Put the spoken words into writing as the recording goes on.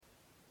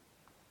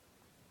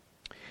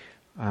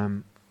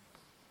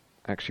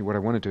Actually, what I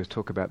want to do is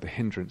talk about the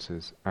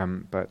hindrances.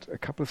 But a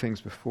couple of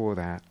things before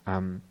that.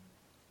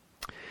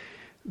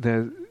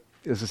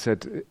 As I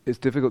said, it's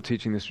difficult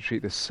teaching this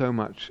retreat. There's so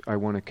much I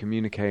want to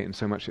communicate and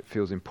so much it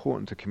feels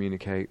important to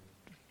communicate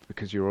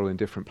because you're all in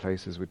different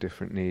places with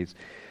different needs.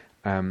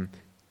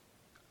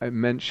 I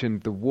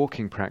mentioned the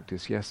walking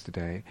practice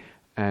yesterday,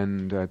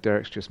 and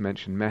Derek's just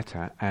mentioned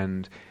metta.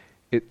 And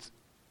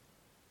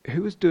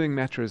who is doing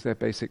metta as their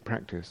basic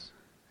practice?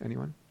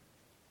 Anyone?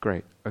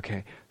 Great.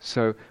 Okay.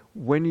 So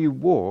when you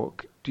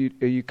walk,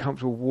 are you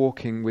comfortable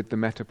walking with the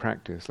metta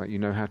practice? Like you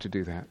know how to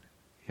do that?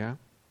 Yeah?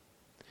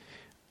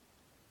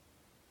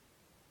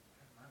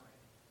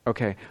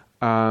 Okay.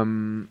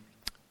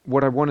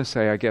 What I want to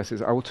say, I guess,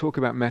 is I will talk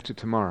about metta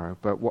tomorrow,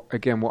 but what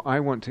I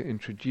want to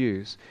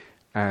introduce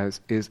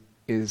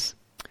is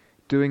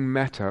doing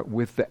metta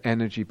with the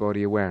energy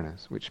body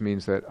awareness, which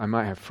means that I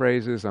might have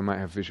phrases, I might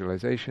have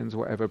visualizations,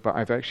 whatever, but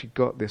I've actually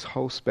got this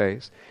whole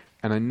space,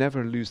 and I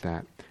never lose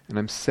that, and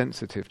I'm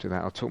sensitive to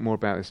that. I'll talk more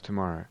about this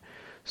tomorrow.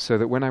 So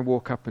that when I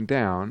walk up and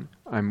down,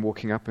 I'm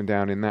walking up and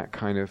down in that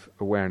kind of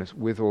awareness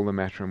with all the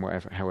metta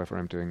and however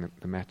I'm doing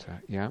the metta,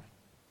 yeah?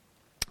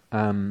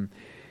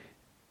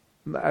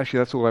 Actually,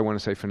 that's all I want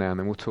to say for now, and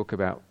then I'll talk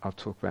about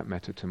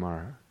metta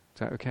tomorrow. Is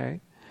that okay?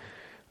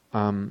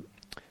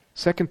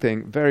 Second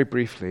thing, very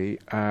briefly,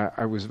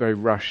 I was very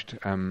rushed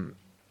in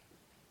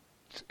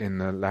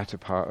the latter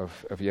part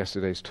of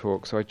yesterday's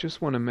talk, so I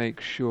just want to make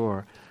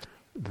sure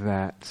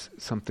that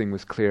something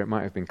was clear. It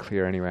might have been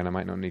clear anyway, and I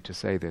might not need to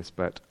say this,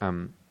 but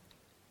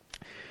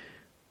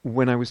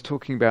when I was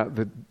talking about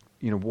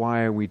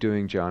why are we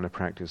doing jhana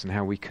practice and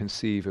how we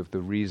conceive of the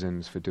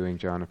reasons for doing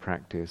jhana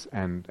practice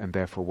and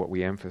therefore what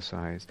we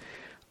emphasize,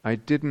 I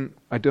don't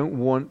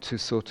want to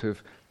sort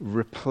of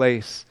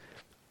replace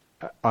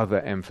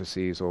other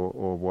emphases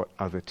or what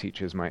other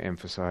teachers might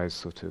emphasize,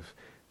 sort of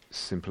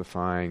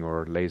simplifying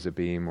or laser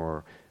beam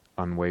or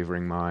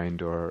unwavering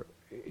mind or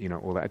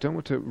all that. I don't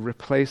want to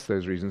replace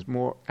those reasons,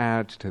 more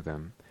add to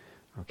them.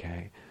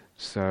 Okay,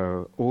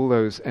 so all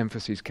those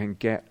emphases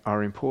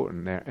are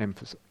important.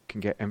 Can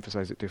get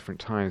emphasized at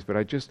different times, but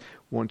I just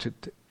want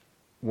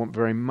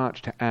very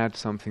much to add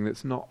something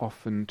that's not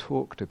often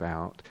talked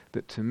about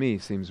that to me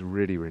seems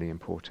really, really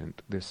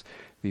important.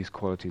 These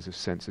qualities of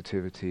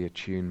sensitivity,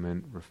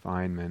 attunement,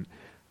 refinement,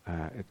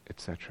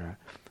 etc.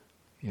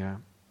 Yeah,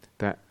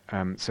 that.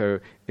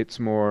 So it's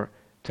more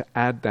to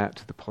add that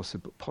to the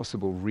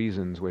possible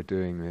reasons we're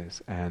doing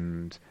this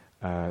and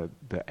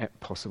the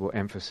possible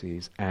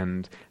emphases,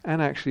 and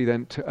actually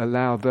then to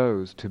allow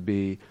those to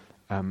be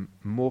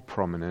more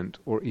prominent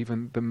or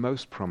even the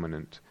most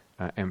prominent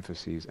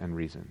emphases and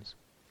reasons.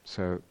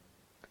 So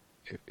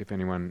if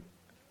anyone,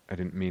 I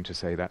didn't mean to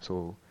say that's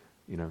all,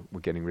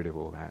 we're getting rid of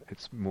all that.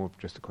 It's more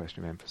just a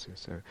question of emphasis.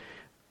 So,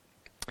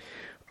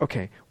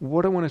 okay,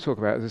 what I want to talk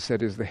about, as I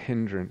said, is the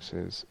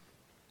hindrances.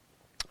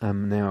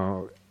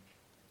 Now,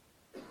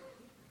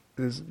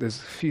 there's a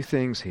few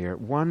things here.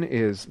 One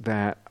is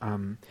that,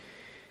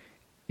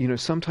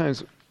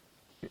 sometimes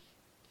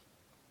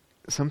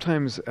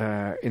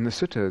in the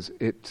suttas,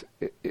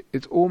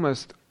 it's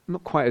almost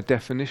not quite a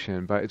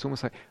definition, but it's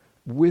almost like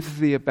with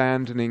the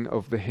abandoning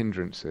of the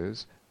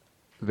hindrances,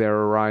 there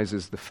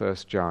arises the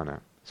first jhana.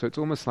 So it's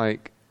almost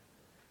like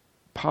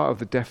part of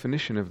the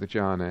definition of the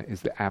jhana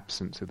is the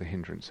absence of the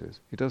hindrances.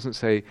 It doesn't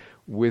say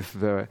with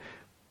the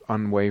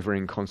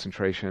unwavering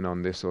concentration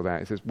on this or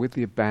that. It says with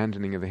the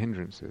abandoning of the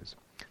hindrances.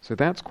 So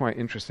that's quite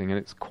interesting and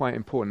it's quite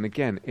important.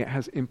 Again, it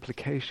has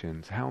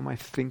implications. How am I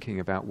thinking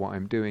about what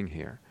I'm doing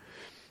here?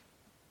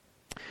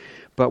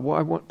 But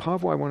part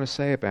of what I want to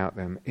say about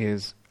them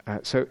is,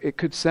 so it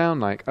could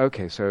sound like,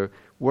 okay, so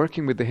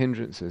working with the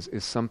hindrances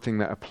is something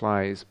that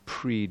applies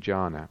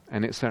pre-jhana,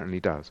 and it certainly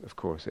does, of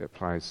course. It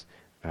applies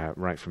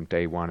right from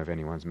day one of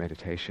anyone's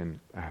meditation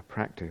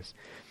practice.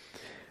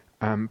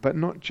 But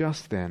not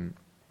just then.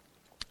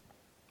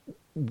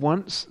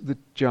 Once the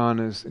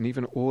jhanas, and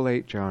even all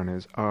 8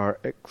 jhanas, are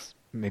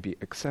maybe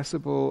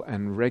accessible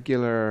and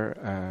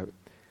regular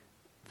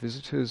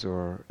visitors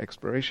or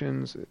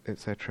explorations,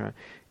 etc.,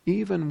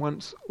 even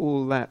once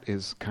all that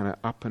is kind of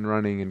up and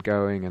running and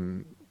going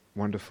and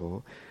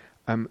wonderful,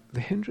 the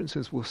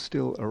hindrances will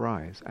still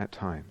arise at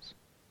times.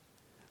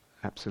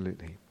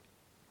 Absolutely.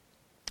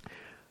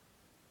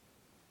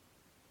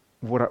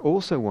 What I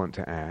also want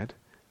to add,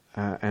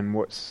 and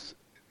what's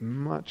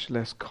much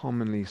less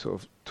commonly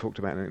sort of talked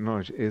about and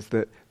acknowledged, is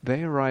that they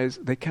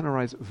can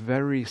arise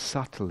very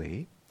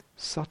subtly.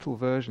 Subtle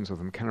versions of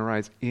them can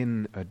arise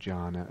in a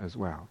jhana as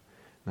well.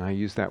 Now I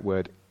use that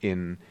word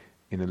in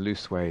a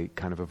loose way,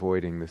 kind of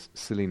avoiding this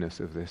silliness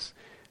of this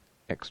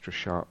extra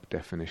sharp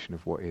definition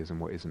of what is and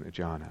what isn't a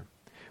jhana.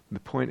 And the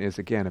point is,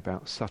 again,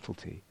 about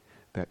subtlety,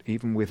 that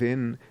even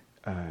within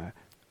a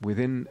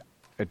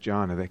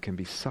jhana there can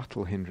be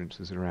subtle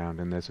hindrances around.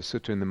 And there's a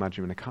sutta in the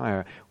Majjhima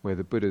Nikaya where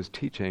the Buddha's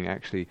teaching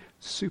actually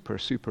super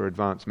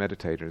advanced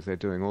meditators. They're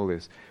doing all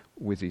this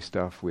whizzy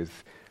stuff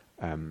with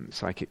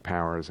psychic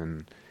powers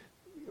and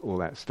all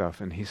that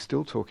stuff, and he's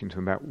still talking to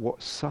them about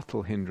what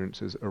subtle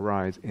hindrances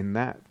arise in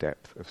that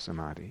depth of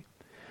samadhi.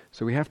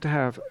 So we have to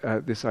have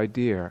this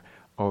idea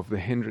of the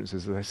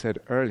hindrances, as I said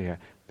earlier.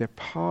 They're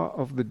part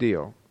of the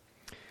deal.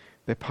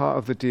 They're part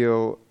of the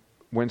deal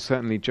when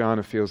certainly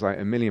jhana feels like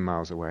a million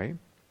miles away.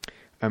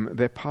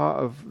 They're part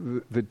of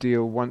the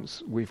deal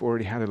once we've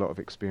already had a lot of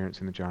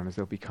experience in the jhanas.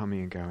 They'll be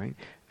coming and going,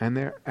 and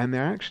they're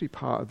actually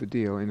part of the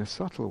deal in a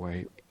subtle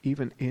way,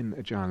 even in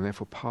a jhana.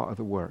 Therefore, part of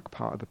the work,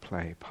 part of the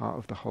play, part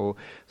of the whole.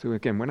 So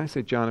again, when I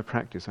say jhana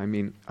practice, I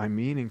mean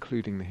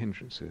including the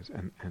hindrances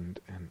and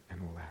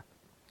all that.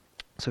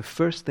 So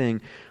first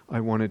thing I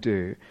want to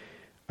do,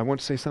 I want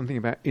to say something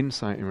about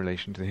insight in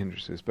relation to the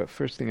hindrances. But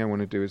first thing I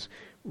want to do is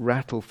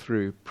rattle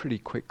through pretty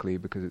quickly,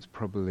 because it's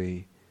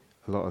probably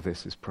a lot of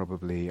this is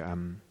probably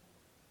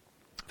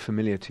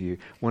familiar to you.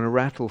 I want to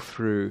rattle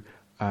through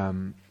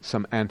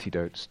some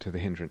antidotes to the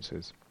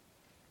hindrances.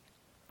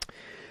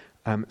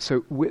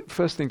 So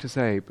first thing to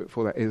say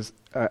before that is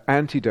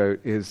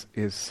antidote is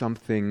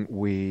something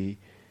we,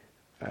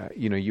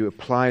 you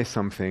apply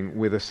something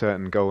with a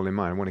certain goal in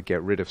mind. I want to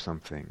get rid of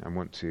something. I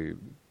want to,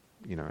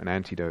 an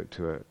antidote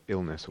to an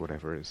illness or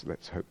whatever is,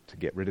 let's hope to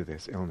get rid of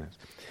this illness.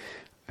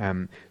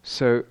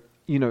 So,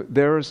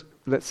 there's,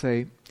 let's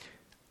say,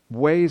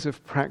 ways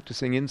of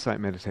practicing insight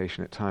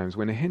meditation at times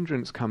when a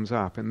hindrance comes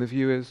up and the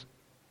view is,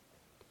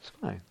 it's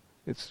fine.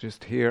 It's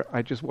just here,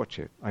 I just watch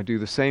it. I do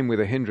the same with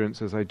a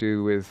hindrance as I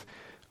do with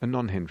a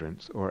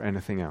non-hindrance or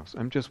anything else.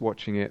 I'm just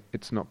watching it.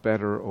 It's not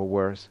better or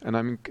worse, and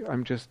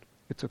I'm just,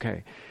 it's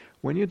okay.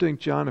 When you're doing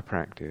jhana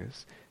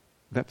practice,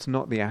 that's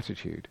not the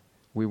attitude.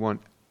 We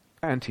want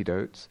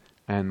antidotes,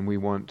 and we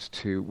want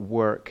to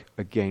work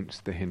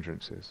against the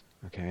hindrances.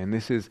 Okay, and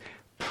this is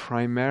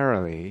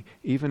primarily,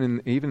 even in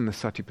the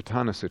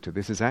Satipatthana Sutta,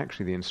 this is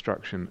actually the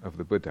instruction of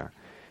the Buddha,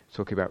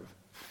 talking about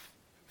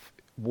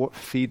what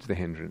feeds the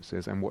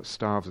hindrances and what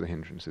starves the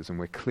hindrances, and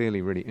we're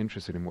clearly really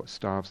interested in what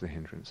starves the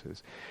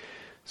hindrances.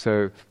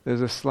 So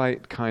there's a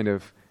slight kind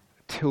of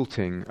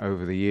tilting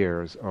over the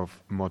years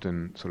of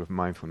modern sort of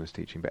mindfulness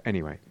teaching, but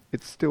anyway,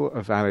 it's still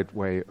a valid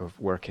way of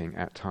working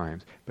at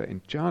times. But in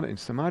jhana, in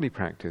samadhi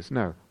practice,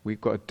 no, we've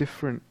got a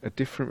different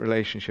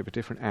relationship, a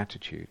different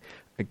attitude.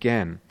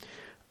 Again,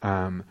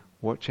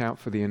 watch out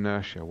for the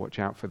inertia, watch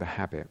out for the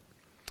habit.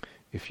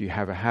 If you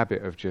have a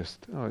habit of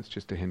just, it's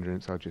just a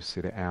hindrance, I'll just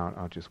sit it out,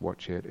 I'll just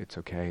watch it, it's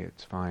okay,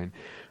 it's fine.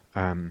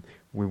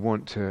 We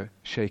want to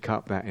shake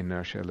up that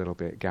inertia a little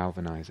bit,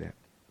 galvanize it.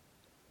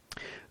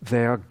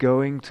 They are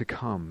going to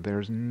come.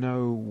 There's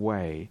no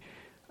way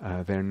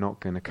they're not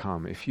going to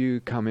come. If you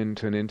come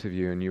into an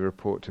interview and you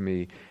report to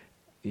me,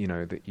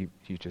 that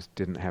you just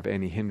didn't have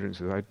any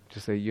hindrances, I'd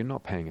just say you're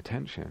not paying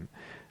attention.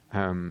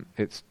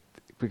 It's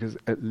because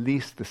at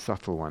least the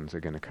subtle ones are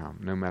going to come,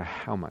 no matter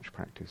how much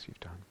practice you've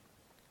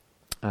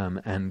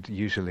done. And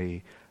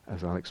usually,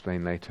 as I'll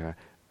explain later,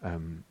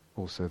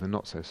 also the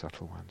not so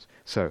subtle ones.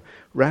 So,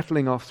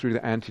 rattling off through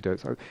the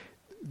antidotes.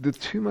 The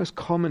two most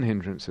common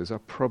hindrances are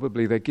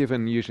probably, they're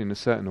given usually in a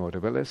certain order,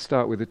 but let's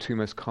start with the two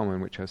most common,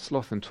 which are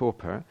sloth and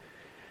torpor,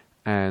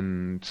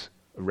 and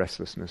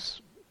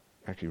restlessness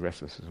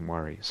and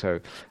worry. So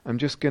I'm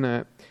just going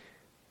to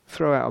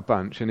throw out a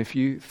bunch, and if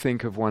you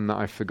think of one that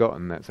I've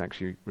forgotten that's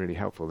actually really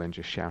helpful, then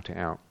just shout it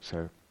out.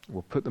 So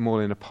we'll put them all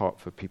in a pot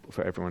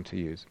for everyone to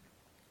use.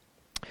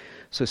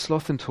 So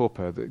sloth and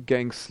torpor,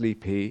 getting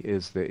sleepy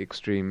is the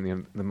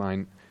extreme, the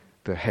mind,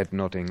 the head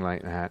nodding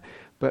like that.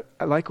 But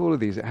like all of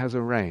these, it has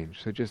a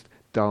range. So just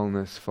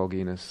dullness,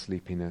 fogginess,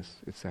 sleepiness,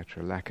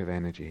 etc., lack of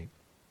energy.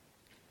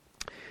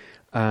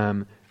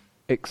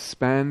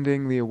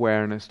 Expanding the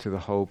awareness to the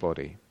whole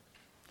body.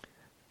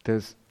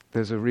 There's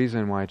a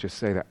reason why I just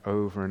say that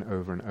over and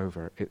over and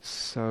over. It's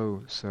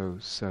so, so,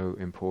 so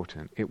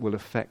important. It will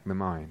affect the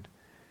mind.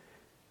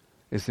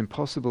 It's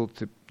impossible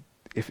to,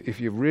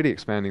 if you're really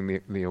expanding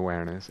the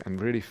awareness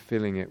and really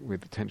filling it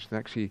with attention, it's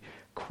actually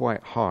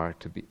quite hard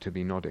to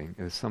be nodding.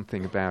 There's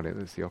something about it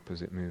that's the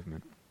opposite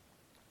movement.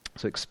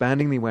 So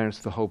expanding the awareness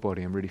of the whole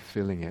body and really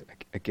filling it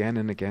again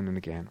and again and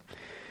again.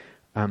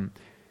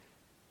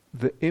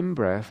 The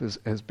in-breath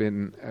has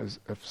been, as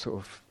I've sort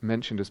of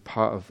mentioned as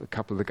part of a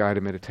couple of the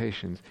guided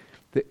meditations,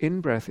 the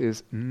in-breath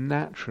is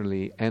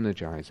naturally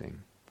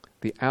energizing.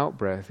 The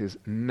out-breath is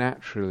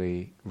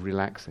naturally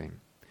relaxing.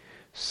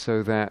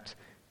 So that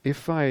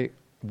if I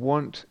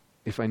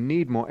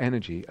need more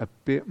energy, a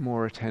bit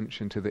more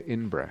attention to the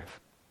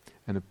in-breath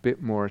and a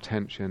bit more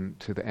attention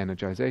to the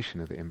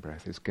energization of the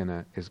in-breath is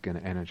gonna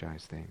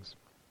energize things.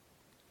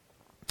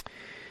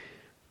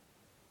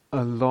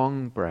 A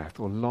long breath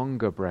or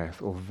longer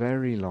breath or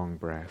very long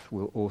breath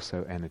will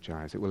also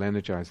energize. It will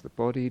energize the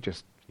body,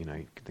 just, you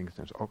can think in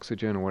terms of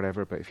oxygen or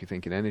whatever, but if you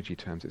think in energy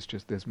terms, it's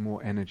just there's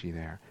more energy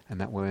there, and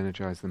that will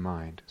energize the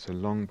mind. So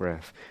long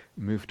breath,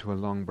 move to a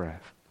long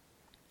breath.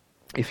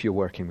 If you're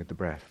working with the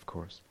breath, of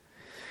course.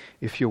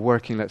 If you're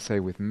working, let's say,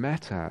 with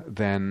metta,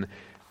 then,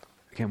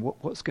 again,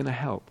 what's going to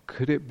help?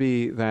 Could it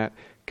be that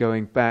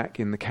going back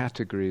in the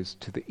categories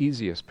to the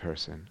easiest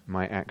person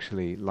might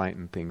actually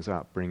lighten things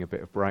up, bring a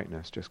bit of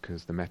brightness just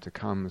because the metta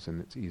comes and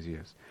it's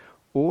easiest?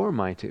 Or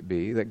might it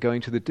be that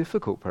going to the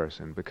difficult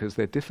person because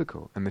they're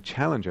difficult and the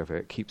challenge of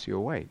it keeps you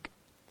awake?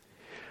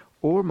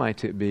 Or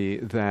might it be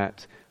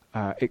that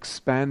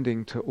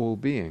expanding to all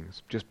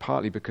beings, just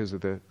partly because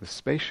of the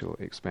spatial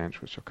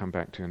expansion, which I'll come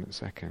back to in a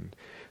second.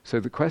 So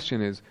the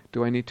question is,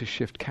 do I need to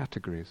shift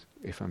categories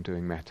if I'm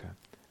doing metta?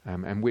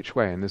 And which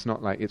way? And there's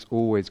not like it's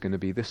always going to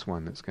be this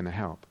one that's going to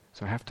help.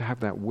 So I have to have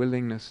that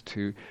willingness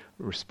to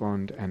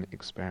respond and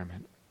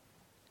experiment.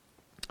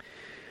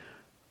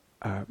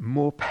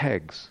 More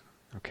pegs,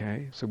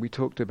 okay? So we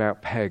talked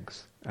about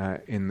pegs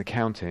in the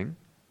counting,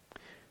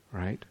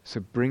 right?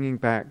 So bringing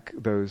back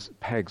those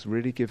pegs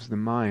really gives the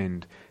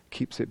mind,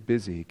 keeps it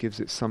busy,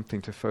 gives it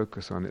something to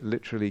focus on. It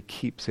literally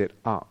keeps it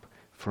up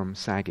from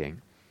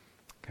sagging.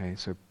 Okay,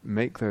 so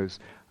make those...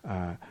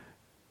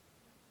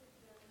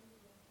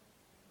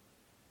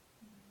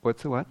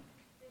 what's the what?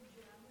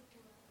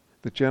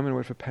 The German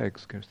word for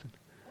pegs, Kirsten.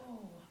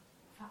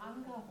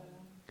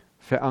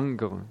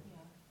 Verankeren.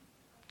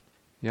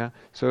 Yeah,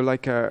 so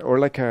like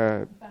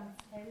a...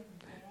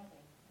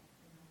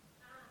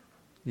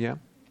 Yeah.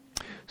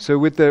 So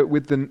with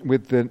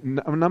the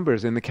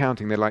numbers in the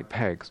counting, they're like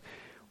pegs.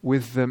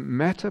 With the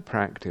metta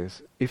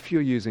practice, if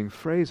you're using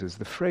phrases,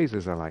 the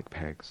phrases are like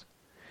pegs.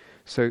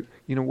 So,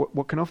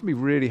 what can often be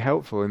really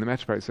helpful in the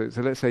metta practice,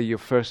 so let's say your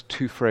first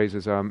two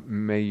phrases are,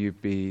 may you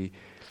be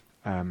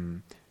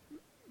happy,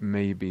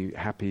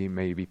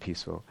 may you be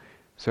peaceful.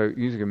 So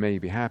using a may you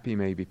be happy,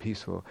 may you be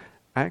peaceful.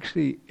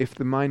 Actually, if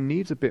the mind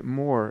needs a bit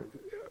more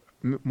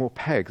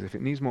pegs, if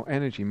it needs more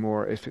energy,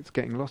 if it's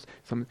getting lost,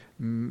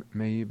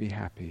 may you be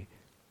happy,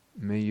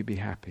 may you be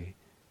happy,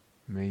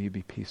 may you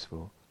be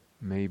peaceful,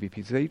 may you be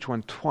peaceful. Each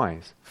one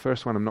twice.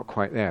 First one I'm not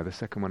quite there, the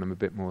second one I'm a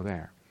bit more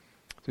there.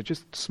 So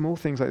just small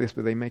things like this,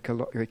 but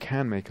they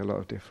can make a lot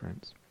of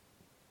difference.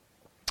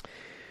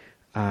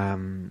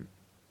 You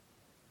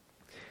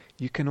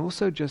can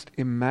also just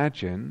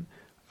imagine,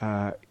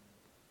 actually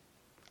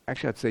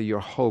I'd say your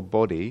whole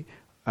body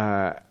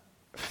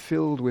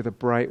filled with a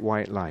bright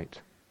white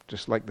light,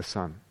 just like the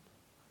sun.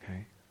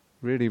 Okay,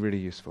 really, really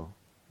useful.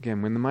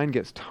 Again, when the mind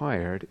gets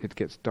tired, it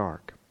gets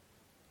dark,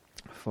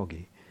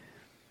 foggy.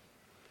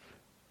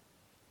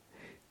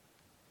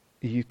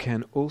 You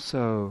can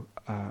also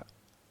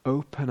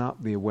open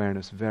up the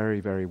awareness very,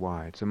 very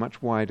wide, so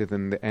much wider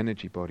than the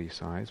energy body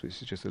size,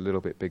 which is just a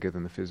little bit bigger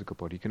than the physical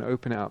body. You can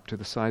open it up to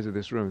the size of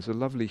this room. It's a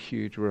lovely,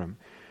 huge room,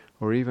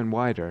 or even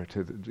wider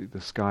to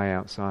the sky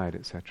outside,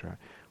 etc.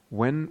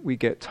 When we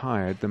get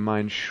tired, the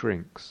mind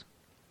shrinks.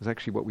 It's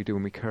actually what we do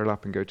when we curl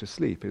up and go to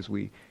sleep, is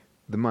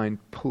the mind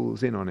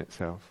pulls in on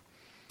itself,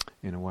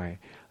 in a way.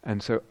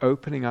 And so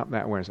opening up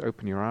that awareness,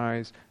 open your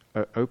eyes,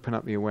 open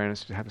up the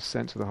awareness to have a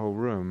sense of the whole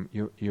room,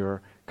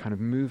 you're kind of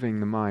moving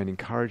the mind,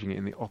 encouraging it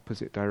in the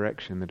opposite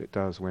direction that it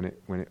does when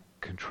it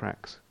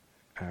contracts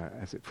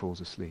as it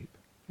falls asleep,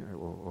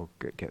 or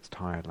gets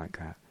tired like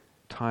that.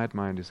 Tired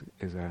mind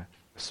is a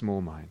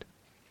small mind.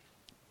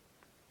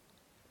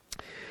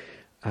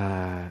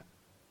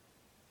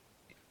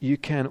 You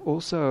can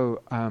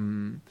also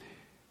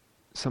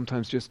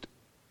sometimes just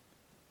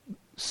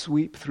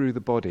sweep through the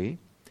body,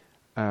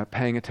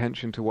 paying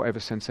attention to whatever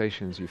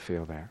sensations you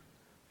feel there.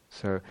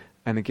 So,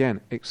 and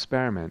again,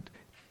 experiment.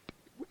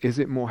 Is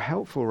it more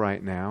helpful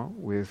right now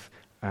with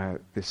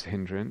this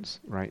hindrance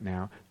right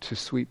now to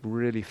sweep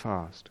really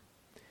fast?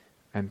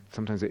 And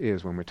sometimes it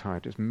is when we're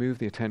tired. Just move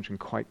the attention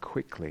quite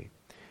quickly.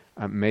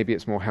 Maybe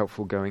it's more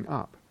helpful going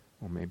up,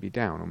 or maybe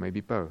down, or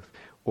maybe both.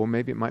 Or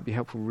maybe it might be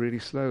helpful really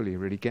slowly,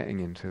 really getting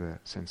into the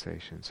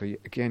sensation. So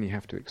again, you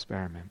have to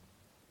experiment.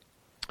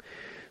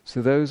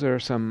 So those are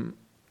some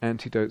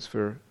antidotes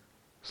for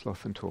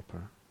sloth and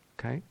torpor.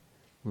 Okay?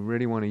 We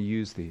really want to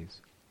use these.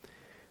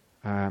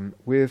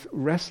 With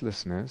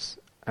restlessness,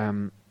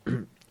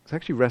 it's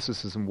actually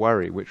restlessness and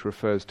worry, which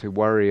refers to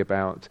worry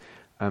about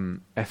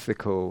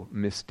ethical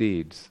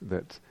misdeeds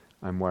that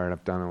I'm worried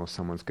I've done, or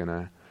someone's going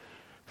to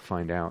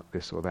find out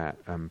this or that.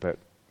 But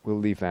we'll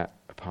leave that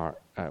apart.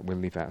 We'll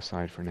leave that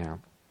aside for now.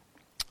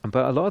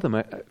 But a lot of them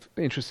are,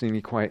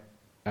 interestingly, quite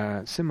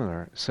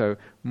similar. So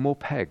more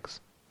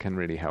pegs can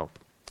really help.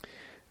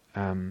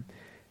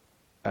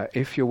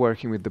 If you're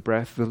working with the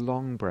breath, the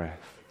long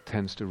breath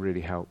tends to really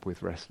help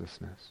with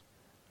restlessness.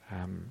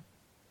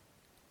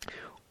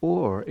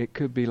 Or it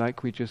could be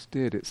like we just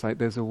did. It's like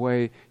there's a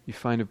way, you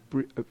find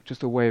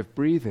just a way of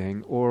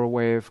breathing, or a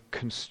way of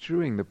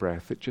construing the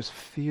breath that just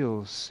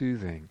feels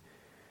soothing.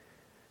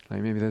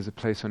 Like maybe there's a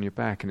place on your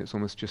back and it's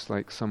almost just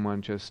like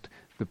someone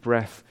the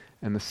breath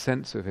and the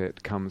sense of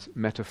it comes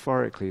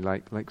metaphorically,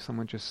 like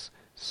someone just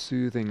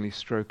soothingly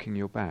stroking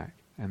your back,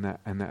 and that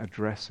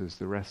addresses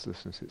the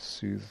restlessness, it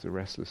soothes the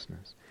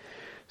restlessness.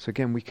 So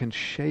again, we can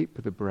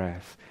shape the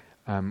breath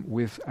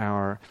with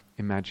our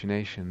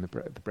imagination,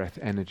 the breath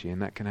energy,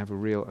 and that can have a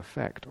real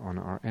effect on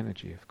our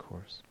energy, of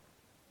course.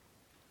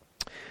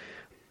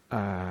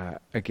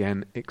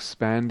 Again,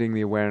 expanding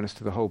the awareness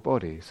to the whole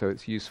body, so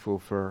it's useful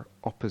for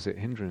opposite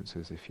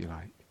hindrances, if you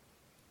like.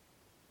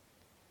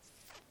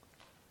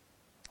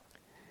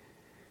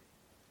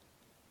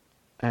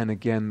 And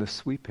again, the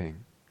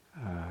sweeping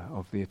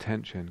of the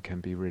attention can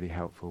be really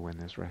helpful when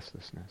there's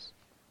restlessness.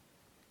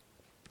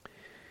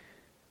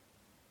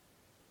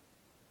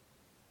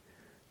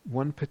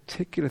 one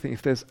particular thing,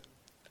 if there's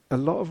a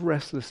lot of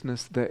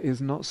restlessness that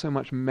is not so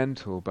much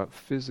mental but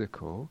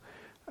physical,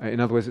 in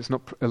other words, it's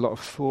not a lot of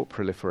thought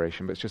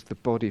proliferation, but it's just the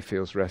body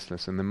feels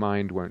restless and the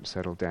mind won't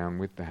settle down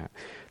with that,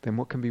 then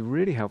what can be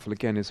really helpful,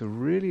 again, is a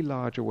really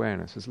large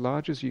awareness, as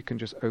large as you can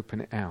just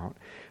open it out.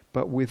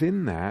 But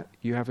within that,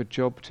 you have a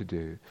job to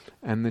do.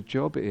 And the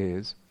job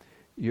is,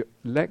 you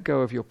let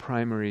go of your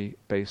primary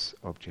base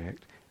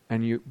object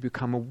and you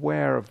become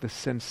aware of the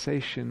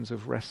sensations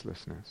of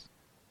restlessness,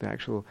 the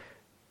actual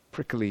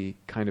prickly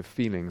kind of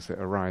feelings that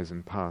arise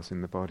and pass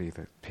in the body,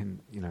 that pin,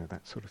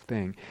 that sort of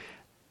thing,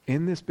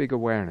 in this big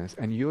awareness.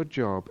 And your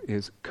job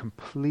is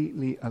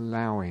completely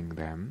allowing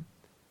them,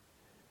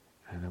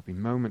 and there'll be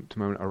moment to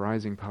moment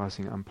arising,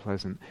 passing,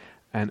 unpleasant,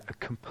 and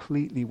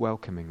completely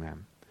welcoming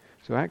them.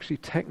 So actually,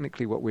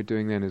 technically what we're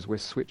doing then is we're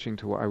switching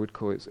to what I would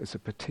call it's a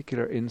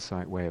particular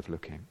insight way of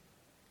looking.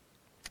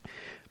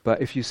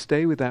 But if you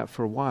stay with that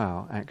for a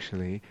while,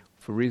 actually,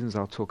 for reasons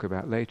I'll talk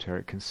about later,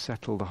 it can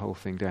settle the whole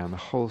thing down. The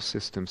whole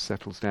system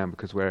settles down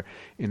because we're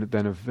in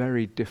then a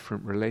very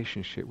different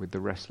relationship with the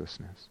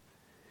restlessness.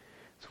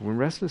 So when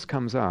restlessness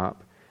comes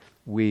up,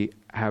 we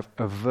have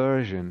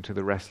aversion to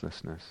the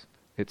restlessness.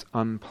 It's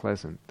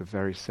unpleasant, the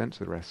very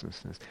sense of the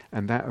restlessness.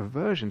 And that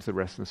aversion to the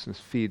restlessness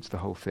feeds the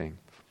whole thing.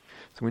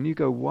 So when you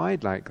go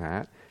wide like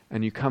that,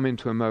 and you come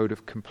into a mode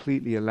of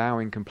completely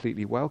allowing,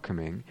 completely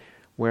welcoming,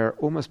 where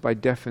almost by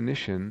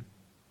definition,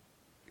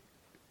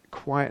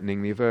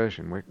 quietening the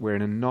aversion, we're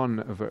in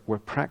we're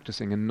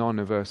practicing a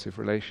non-aversive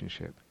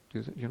relationship.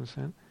 Do you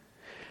understand?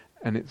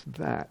 And it's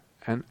that,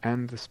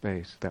 and the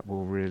space that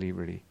will really,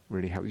 really,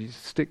 really help you.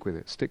 Stick with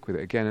it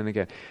again and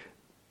again.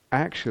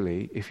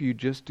 Actually, if you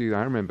just do,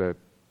 I remember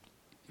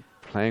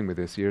playing with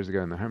this years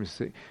ago in the home,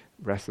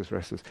 restless,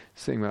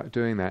 sitting without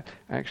doing that,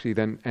 actually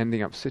then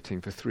ending up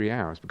sitting for 3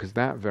 hours, because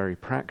that very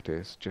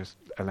practice just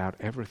allowed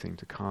everything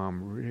to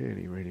calm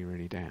really, really,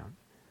 really down.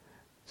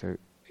 So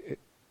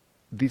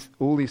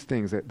all these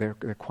things,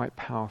 they're quite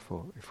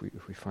powerful if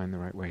we find the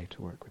right way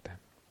to work with them.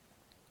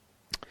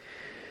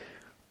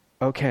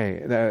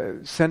 Okay, the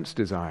sense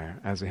desire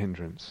as a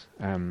hindrance.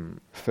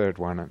 Third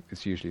one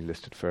is usually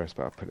listed first,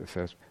 but I'll put it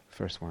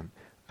first one.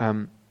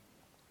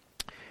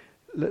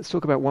 Let's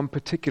talk about one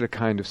particular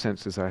kind of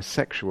sense desire,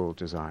 sexual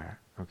desire.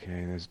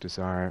 Okay, there's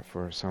desire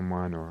for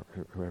someone or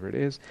whoever it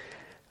is.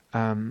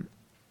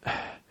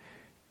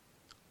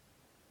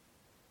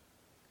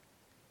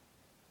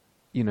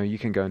 You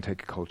can go and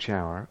take a cold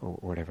shower or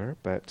whatever,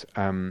 but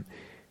I'd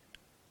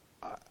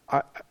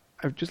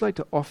just like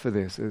to offer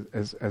this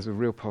as a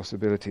real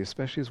possibility,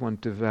 especially as one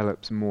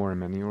develops more,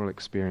 and you're all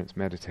experienced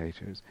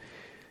meditators.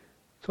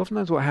 So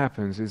oftentimes what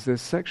happens is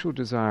there's sexual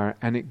desire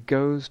and it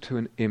goes to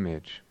an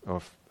image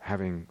of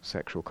having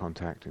sexual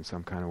contact in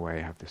some kind of way,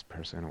 have this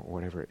person or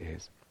whatever it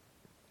is.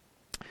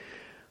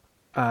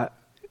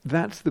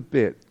 That's the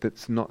bit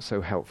that's not so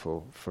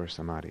helpful for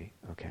samadhi,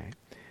 okay?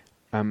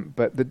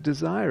 But the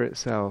desire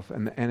itself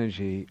and the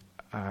energy,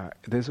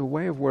 there's a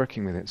way of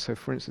working with it. So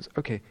for instance,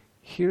 okay,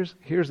 here's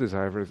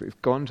desire, it's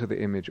gone to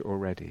the image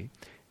already.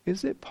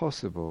 Is it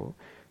possible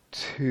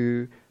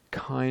to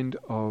kind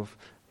of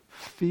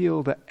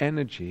feel the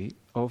energy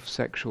of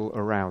sexual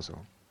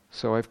arousal?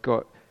 So I've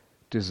got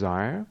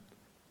desire,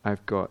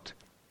 I've got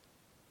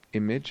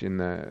image in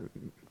the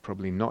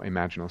probably not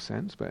imaginal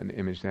sense, but an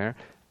image there,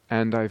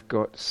 and I've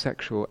got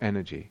sexual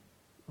energy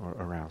or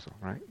arousal,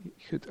 right?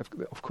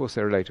 Of course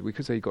they're related. We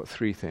could say you've got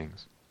three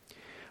things.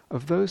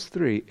 Of those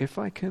three, if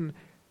I can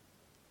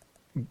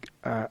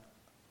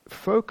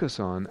focus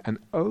on and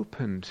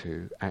open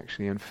to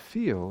actually and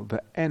feel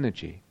the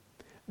energy,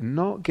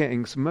 not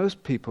getting, so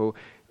most people,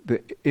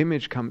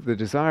 the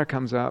desire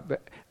comes up,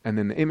 and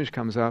then the image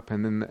comes up,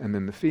 and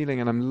then the feeling,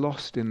 and I'm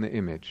lost in the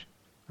image.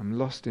 I'm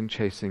lost in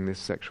chasing this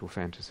sexual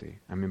fantasy.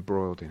 I'm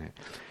embroiled in it.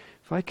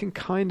 If I can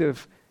kind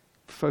of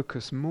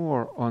focus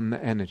more on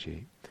the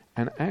energy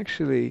and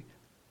actually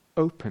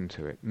open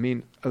to it,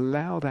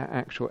 allow that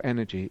actual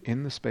energy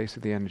in the space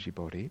of the energy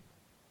body,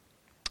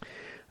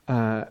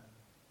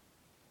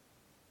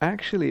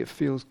 actually it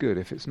feels good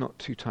if it's not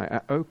too tight.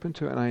 I open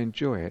to it and I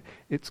enjoy it.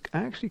 It's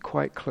actually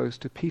quite close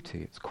to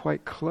piti. It's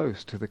quite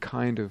close to the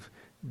kind of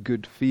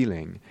good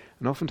feeling.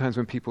 And oftentimes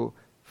when people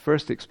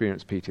first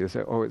experience piti, they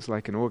say, oh, it's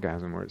like an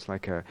orgasm, or it's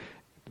like it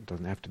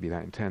doesn't have to be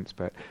that intense,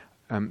 but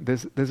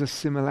there's a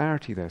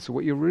similarity there. So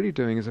what you're really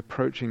doing is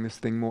approaching this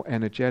thing more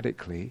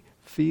energetically,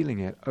 feeling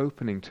it,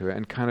 opening to it,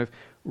 and kind of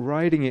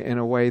riding it in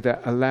a way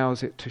that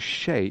allows it to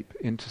shape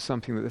into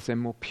something that's a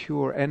more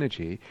pure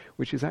energy,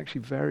 which is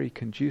actually very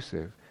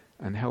conducive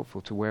and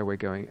helpful to where we're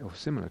going, or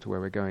similar to where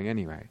we're going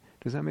anyway.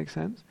 Does that make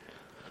sense?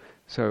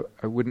 So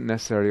I wouldn't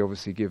necessarily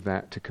obviously give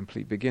that to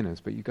complete beginners,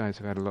 but you guys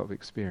have had a lot of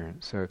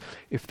experience. So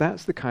if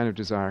that's the kind of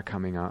desire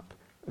coming up,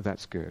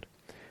 that's good.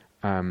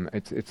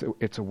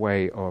 It's a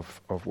way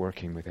of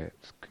working with it.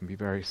 It can be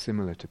very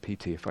similar to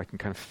PT if I can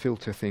kind of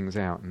filter things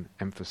out and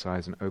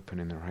emphasize and open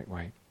in the right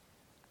way.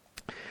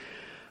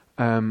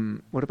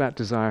 What about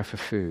desire for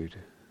food?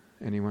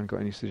 Anyone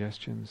got any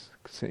suggestions?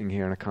 Sitting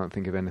here and I can't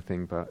think of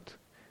anything but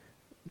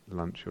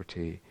lunch or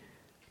tea.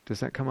 Does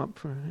that come up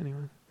for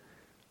anyone?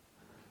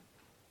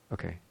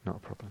 Okay, not a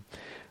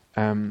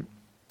problem.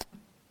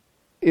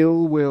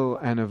 Ill will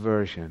and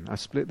aversion. I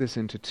split this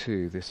into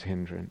two, this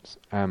hindrance.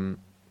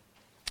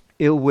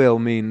 Ill will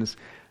means,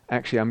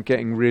 actually, I'm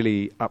getting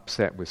really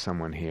upset with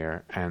someone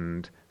here,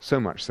 and so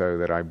much so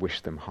that I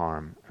wish them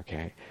harm,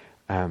 okay?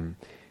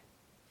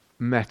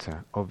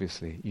 Metta,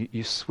 obviously.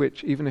 You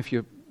switch, even if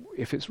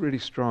it's really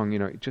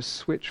strong, just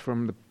switch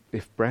from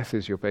if breath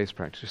is your base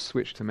practice, just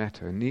switch to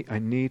metta. I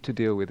need to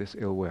deal with this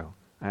ill will.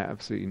 I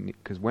absolutely need,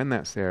 because when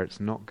that's there, it's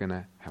not going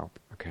to help,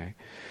 okay?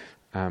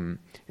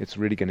 It's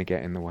really going to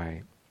get in the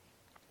way.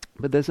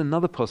 But there's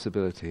another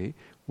possibility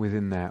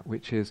within that,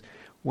 which is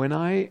when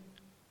I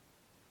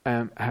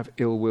have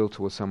ill will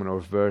towards someone or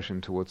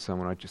aversion towards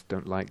someone, I just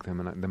don't like them,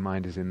 and the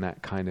mind is in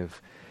that kind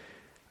of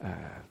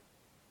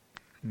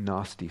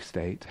nasty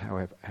state,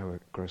 however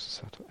gross or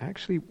subtle.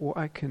 Actually, what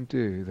I can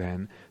do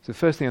then, so the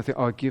first thing I think,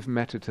 I'll give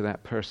metta to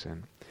that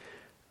person,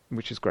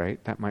 which is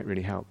great, that might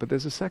really help. But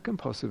there's a second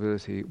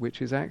possibility,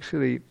 which is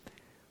actually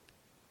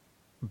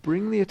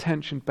bring the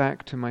attention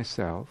back to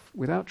myself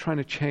without trying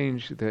to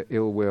change the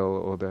ill will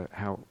or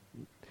how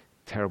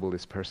terrible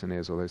this person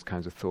is, or those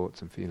kinds of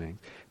thoughts and feelings.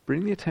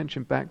 Bring the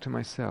attention back to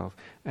myself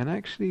and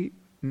actually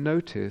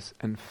notice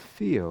and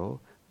feel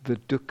the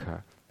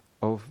dukkha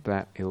of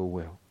that ill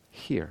will.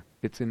 Here,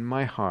 it's in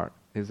my heart,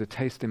 there's a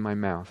taste in my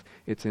mouth,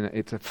 it's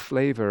a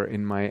flavor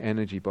in my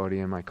energy body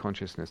and my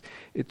consciousness.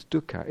 It's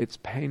dukkha, it's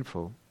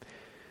painful.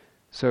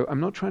 So I'm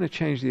not trying to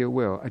change the ill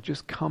will, I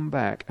just come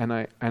back and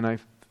I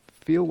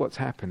feel what's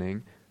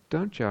happening,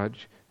 don't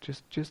judge,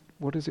 just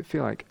what does it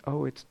feel like?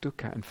 Oh, it's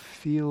dukkha, and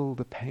feel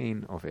the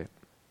pain of it.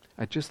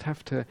 I just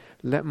have to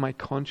let my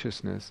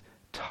consciousness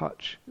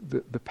touch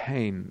the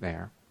pain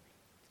there.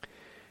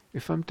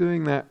 If I'm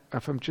doing that,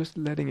 if I'm just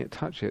letting it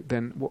touch it,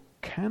 then what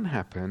can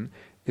happen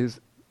is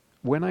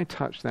when I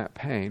touch that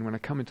pain, when I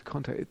come into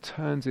contact, it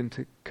turns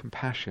into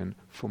compassion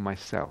for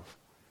myself.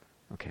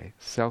 Okay,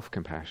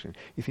 self-compassion.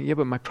 You think, yeah,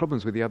 but my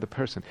problem's with the other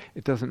person.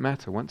 It doesn't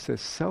matter. Once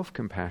there's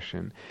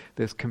self-compassion,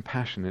 there's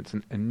compassion. It's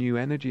a new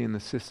energy in the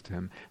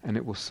system, and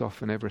it will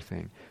soften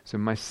everything. So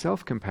my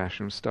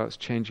self-compassion starts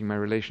changing my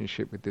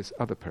relationship with this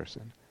other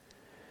person.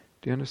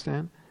 Do you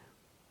understand?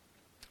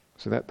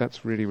 So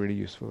that's really, really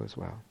useful as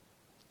well.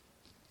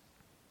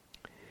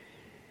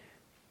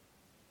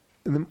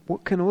 And then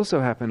what can also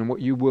happen, and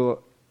what you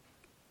will,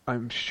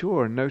 I'm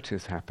sure,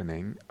 notice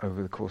happening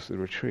over the course of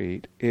the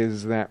retreat,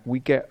 is that we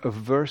get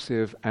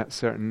aversive at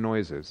certain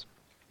noises.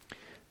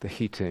 The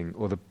heating,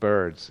 or the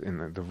birds in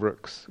the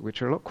rooks,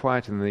 which are a lot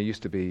quieter than they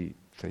used to be,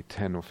 say,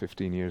 10 or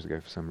 15 years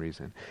ago for some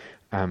reason.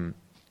 And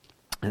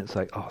it's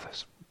like, oh,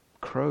 those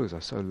crows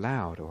are so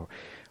loud, or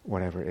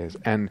whatever it is.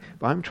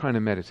 But I'm trying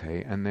to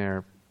meditate, and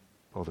they're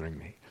bothering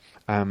me.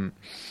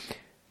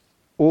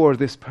 Or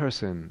this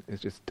person is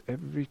just,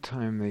 every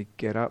time they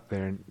get up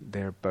there,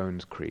 their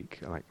bones creak,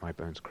 like my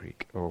bones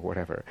creak, or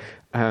whatever.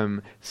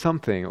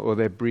 Something, or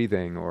they're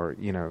breathing, or,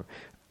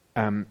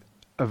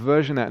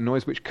 aversion at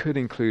noise, which could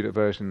include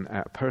aversion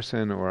at a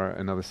person, or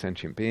another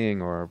sentient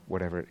being, or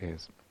whatever it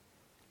is.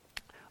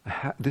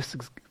 This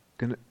is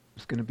going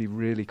to be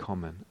really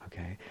common,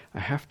 okay? I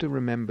have to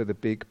remember the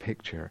big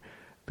picture,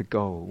 the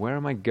goal. Where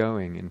am I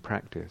going in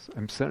practice?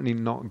 I'm certainly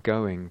not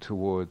going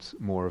towards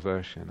more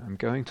aversion. I'm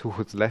going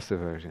towards less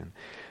aversion.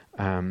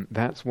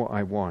 That's what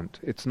I want.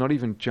 It's not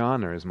even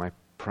jhana as my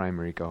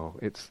primary goal.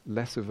 It's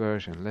less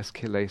aversion, less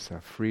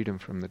kilesa, freedom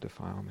from the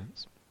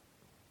defilements.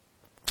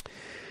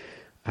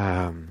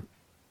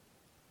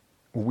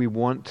 We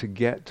want to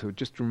get to,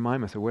 just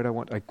remind myself, where do I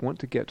want? I want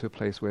to get to a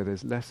place where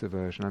there's less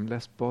aversion. I'm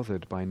less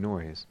bothered by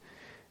noise.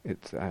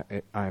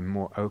 I'm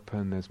more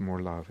open, there's more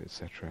love,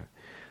 etc.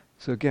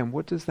 So again,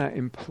 what does that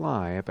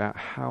imply about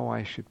how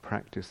I should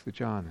practice the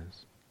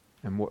jhanas?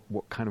 And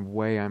what kind of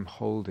way I'm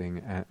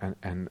holding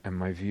and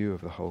my view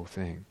of the whole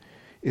thing?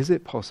 Is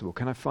it possible?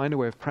 Can I find a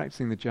way of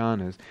practicing the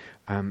jhanas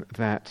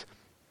that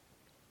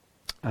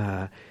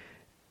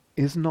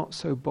is not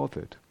so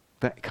bothered,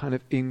 that kind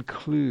of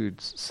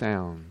includes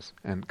sounds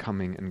and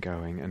coming and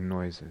going and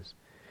noises?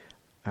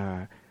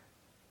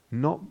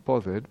 Not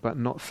bothered, but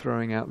not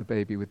throwing out the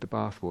baby with the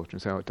bathwater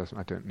and say, oh,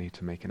 I don't need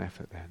to make an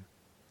effort then.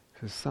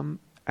 So some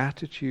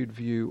attitude,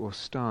 view, or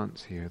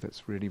stance here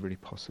that's really, really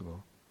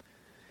possible.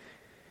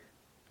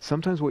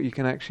 Sometimes what you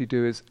can actually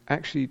do is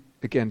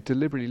again,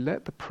 deliberately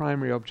let the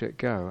primary object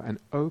go and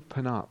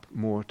open up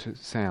more to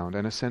sound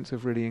and a sense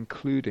of really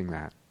including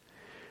that.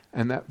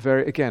 And that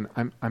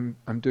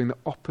I'm doing the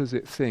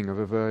opposite thing of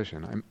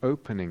aversion. I'm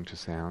opening to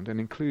sound and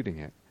including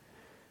it.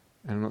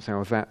 And I'm not saying,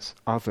 oh, that's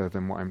other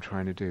than what I'm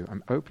trying to do.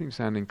 I'm opening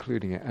sound,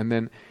 including it, and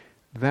then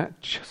that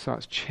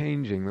starts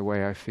changing the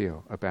way I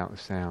feel about the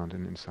sound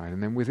and inside.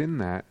 And then within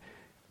that,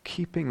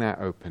 keeping that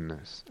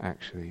openness,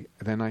 actually,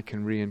 then I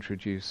can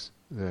reintroduce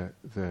the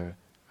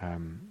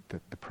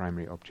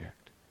primary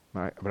object.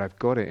 But I've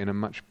got it in a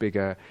much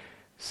bigger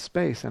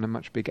space and a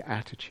much bigger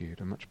attitude,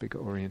 a much bigger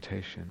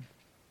orientation.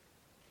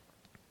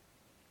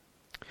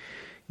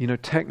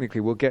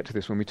 Technically, we'll get to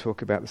this when we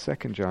talk about the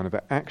second jhana,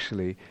 but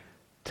actually,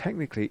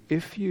 technically,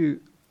 if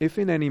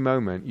in any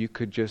moment you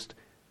could just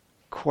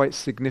quite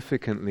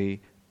significantly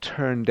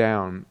turn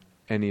down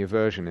any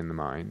aversion in the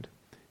mind,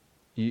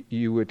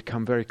 you would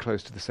come very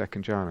close to the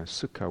second jhana.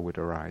 Sukha would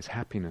arise,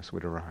 happiness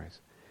would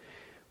arise.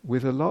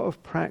 With a lot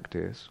of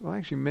practice, well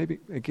actually maybe,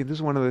 again, this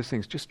is one of those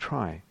things, just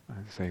try. I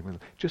say, well,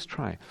 just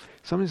try.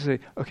 Somebody say,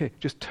 okay,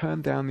 just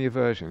turn down the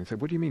aversion. You say,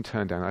 what do you mean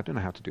turn down? I don't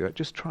know how to do that.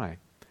 Just try.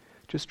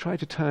 Just try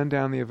to turn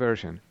down the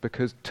aversion,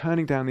 because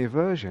turning down the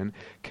aversion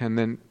can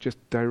then just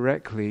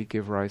directly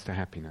give rise to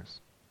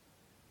happiness,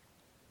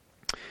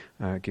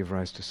 give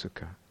rise to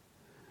sukha.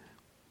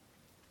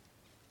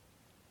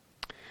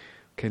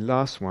 Okay,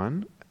 last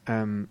one,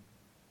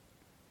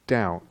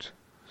 doubt.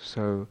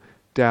 So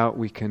doubt,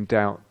 we can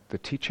doubt the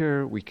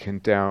teacher, we can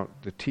doubt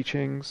the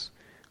teachings,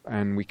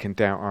 and we can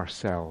doubt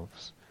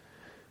ourselves.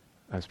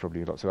 There's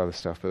probably lots of other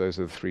stuff, but those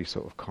are the three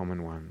sort of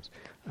common ones.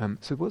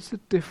 So what's the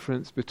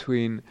difference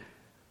between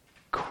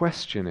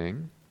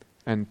questioning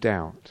and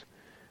doubt?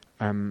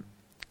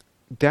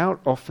 Doubt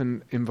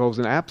often involves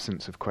an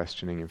absence of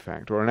questioning, in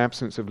fact, or an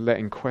absence of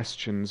letting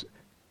questions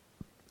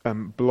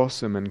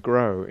blossom and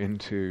grow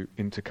into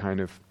kind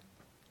of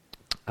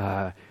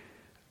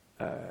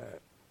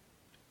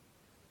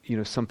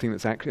something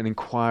that's actually an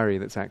inquiry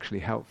that's actually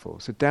helpful.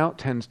 So doubt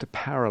tends to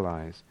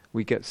paralyze.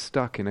 We get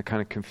stuck in a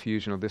kind of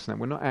confusion or this and that.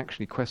 We're not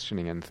actually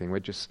questioning anything. We're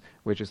just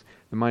the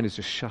mind is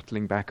just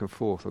shuttling back and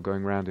forth or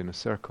going round in a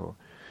circle.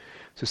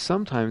 So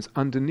sometimes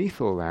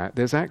underneath all that,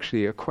 there's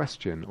actually a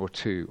question or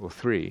two or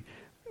three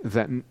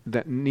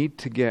that need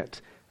to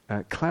get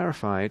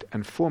clarified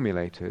and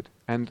formulated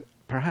and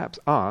perhaps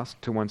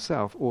asked to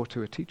oneself or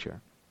to a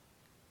teacher.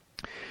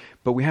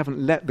 But we haven't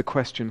let the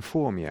question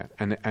form yet,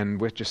 and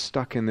we're just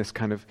stuck in this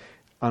kind of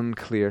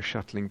unclear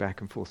shuttling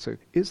back and forth. So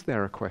is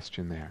there a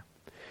question there?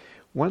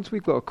 Once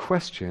we've got a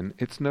question,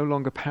 it's no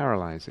longer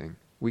paralyzing.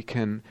 We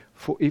can,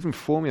 even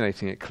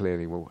formulating it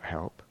clearly will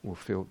help. We'll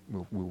feel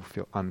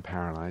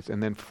unparalyzed,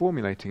 and then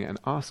formulating it and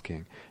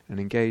asking and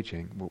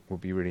engaging will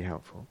be really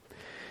helpful.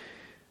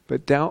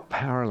 But doubt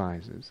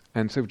paralyzes,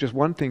 and so just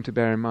one thing to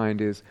bear in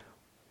mind is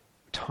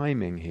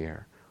timing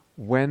here.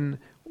 When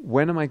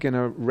am I going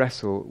to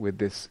wrestle with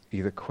this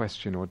either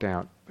question or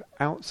doubt?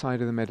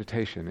 Outside of the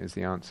meditation is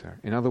the answer.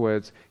 In other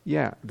words,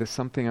 yeah, there's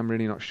something I'm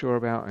really not sure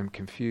about, I'm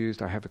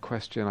confused, I have a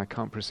question, I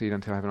can't proceed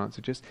until I have an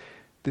answer. Just,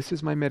 this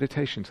is my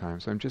meditation time,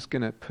 so I'm just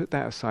going to put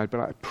that aside,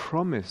 but I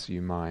promise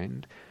you,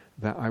 mind,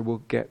 that I will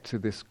get to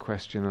this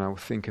question and I will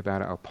think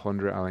about it, I'll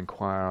ponder it, I'll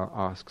inquire,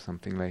 I'll ask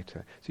something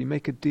later. So you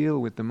make a deal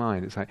with the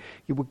mind. It's like,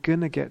 yeah, we're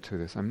going to get to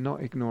this, I'm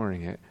not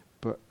ignoring it,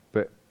 but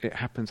it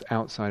happens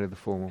outside of the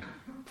formal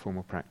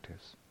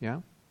practice.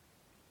 Yeah?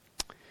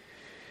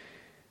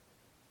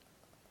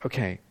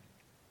 Okay.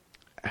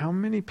 How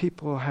many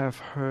people have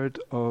heard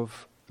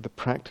of the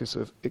practice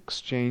of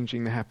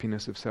exchanging the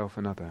happiness of self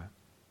and other?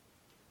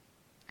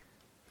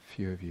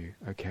 Few of you.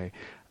 Okay.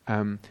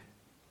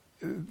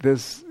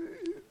 There's,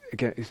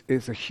 again,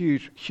 it's a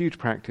huge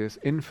practice,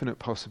 infinite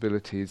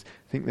possibilities.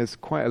 I think there's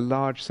quite a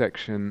large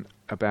section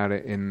about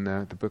it in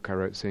the book I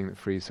wrote, Seeing That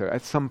Free. So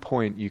at some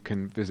point you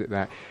can visit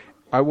that.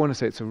 I want to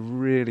say it's a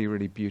really,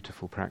 really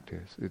beautiful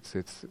practice.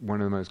 It's one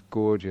of the most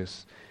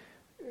gorgeous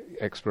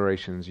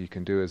explorations you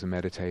can do as a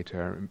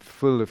meditator,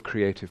 full of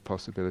creative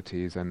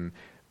possibilities and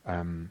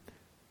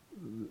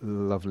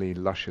lovely,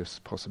 luscious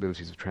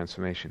possibilities of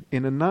transformation.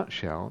 In a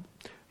nutshell,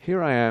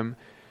 here I am,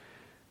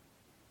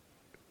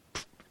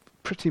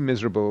 pretty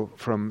miserable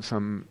from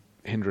some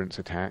hindrance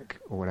attack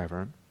or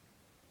whatever,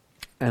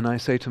 and I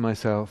say to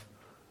myself,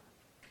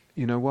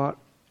 you know what?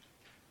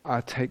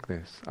 I'll take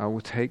this. I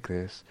will take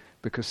this,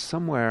 because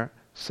somewhere,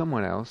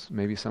 someone else,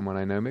 maybe someone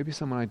I know, maybe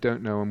someone I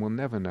don't know and will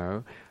never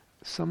know,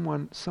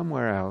 someone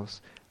somewhere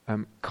else,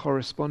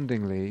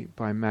 correspondingly,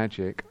 by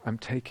magic, I'm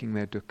taking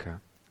their dukkha,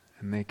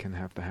 and they can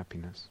have the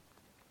happiness.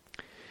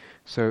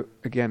 So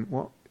again,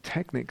 what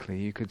technically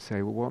you could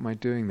say, well, what am I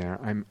doing there?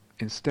 I'm,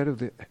 instead of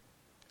the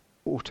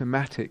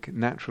automatic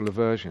natural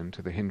aversion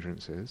to the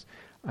hindrances,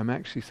 I'm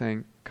actually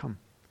saying, come,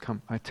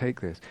 I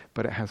take this,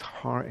 but it has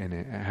heart in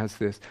it. It has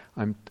this.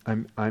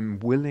 I'm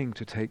willing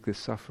to take this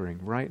suffering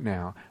right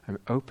now. I'm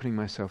opening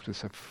myself to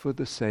suffer for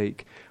the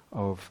sake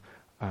of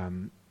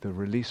the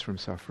release from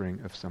suffering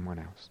of someone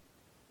else,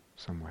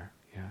 somewhere.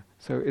 Yeah.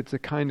 So it's a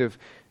kind of,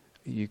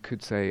 you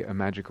could say, a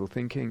magical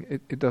thinking.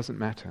 It doesn't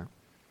matter.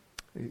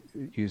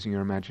 Using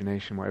your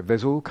imagination, whatever.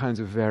 There's all kinds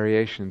of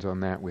variations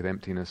on that with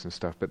emptiness and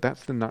stuff, but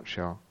that's the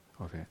nutshell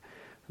of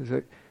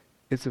it.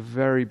 It's a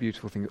very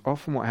beautiful thing.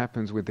 Often what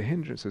happens with the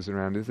hindrances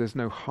around is there's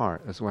no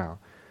heart as well.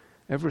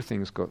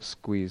 Everything's got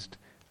squeezed,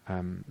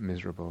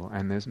 miserable,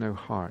 and there's no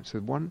heart. So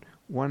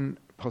one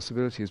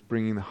possibility is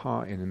bringing the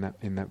heart in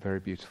that very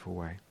beautiful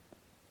way.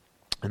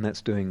 And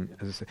that's doing,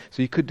 as I say,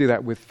 so you could do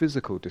that with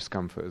physical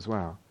discomfort as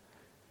well.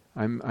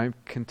 I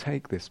can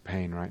take this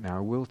pain right now.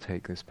 I will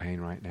take this pain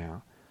right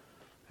now.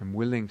 I'm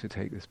willing to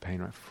take this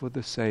pain right for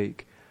the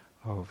sake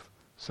of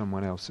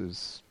someone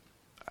else's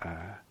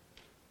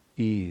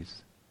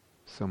ease,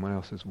 someone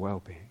else's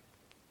well-being.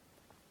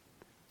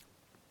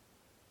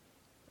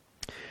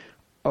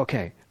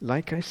 Okay,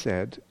 like I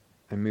said,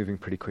 I'm moving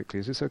pretty quickly.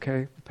 Is this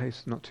okay? The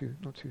pace not too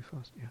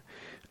fast.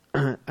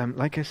 Yeah.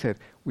 Like I said,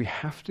 we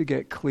have to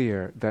get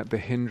clear that the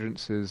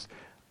hindrances.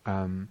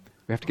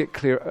 We have to get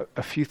clear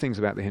a few things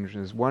about the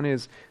hindrances. One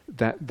is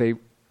that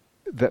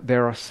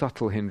there are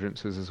subtle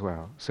hindrances as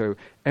well. So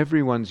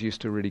everyone's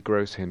used to really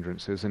gross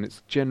hindrances, and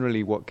it's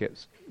generally what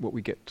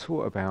we get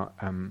taught about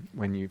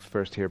when you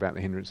first hear about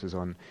the hindrances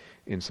on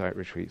insight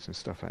retreats and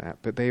stuff like that.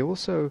 But they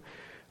also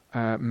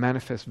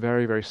manifest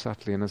very, very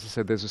subtly. And as I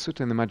said, there's a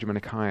sutta in the Majjhima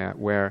Nikaya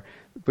where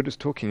Buddha's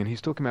talking, and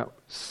he's talking about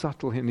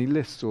subtle, and he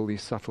lists all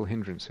these subtle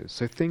hindrances.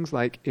 So things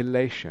like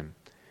elation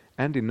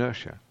and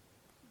inertia,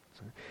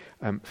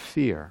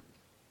 fear,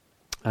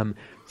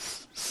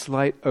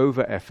 slight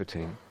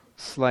over-efforting,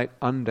 slight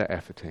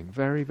under-efforting,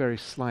 very, very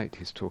slight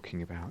he's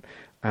talking about.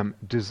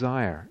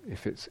 Desire,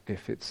 if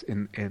it's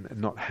in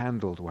not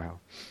handled well.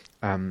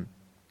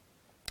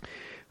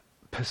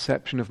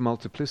 Perception of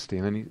multiplicity,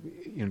 and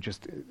then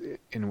just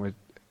in a way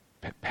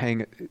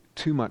paying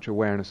too much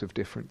awareness of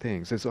different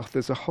things.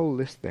 There's a whole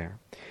list there.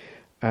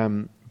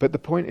 But the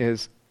point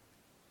is,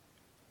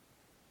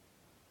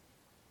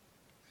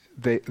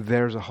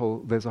 there's a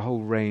whole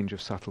range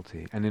of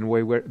subtlety, and in a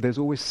way where there's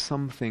always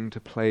something to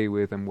play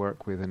with and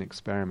work with and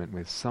experiment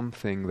with,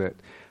 something that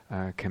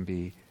can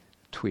be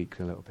tweaked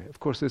a little bit. Of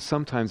course, there's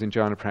sometimes in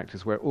jhana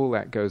practice where all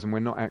that goes and we're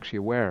not actually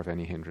aware of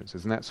any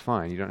hindrances, and that's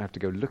fine. You don't have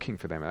to go looking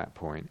for them at that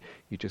point.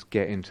 You just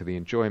get into the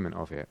enjoyment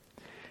of it.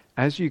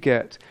 As you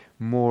get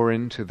more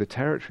into the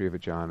territory of a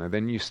jhana,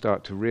 then you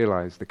start to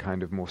realize the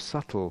kind of more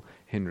subtle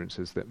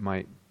hindrances that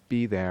might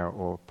be there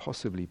or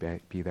possibly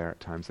be there at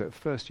times that at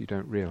first you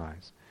don't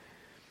realize.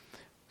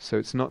 So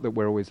it's not that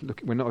we're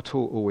not at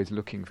all always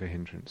looking for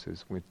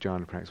hindrances with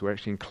jhana practice. We're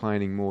actually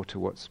inclining more to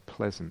what's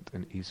pleasant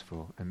and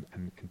easeful and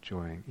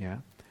enjoying, yeah?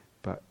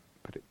 But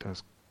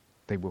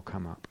they will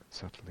come up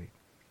subtly.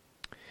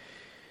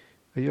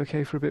 Are you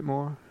okay for a bit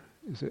more?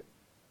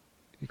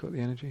 You got the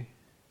energy?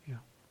 Yeah.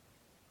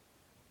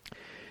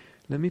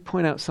 Let me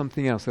point out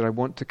something else that I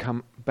want to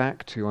come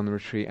back to on the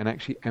retreat and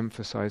actually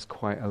emphasize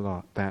quite a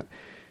lot.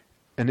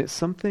 And it's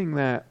something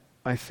that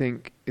I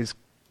think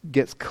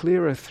gets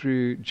clearer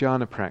through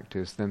jhana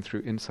practice than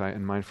through insight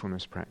and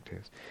mindfulness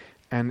practice.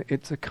 And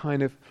it's a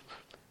kind of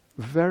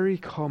very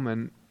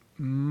common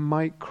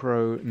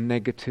micro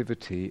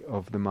negativity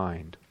of the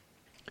mind.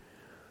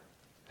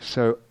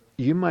 So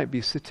you might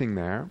be sitting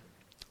there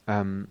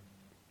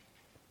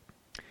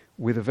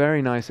with a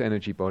very nice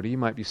energy body. You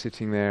might be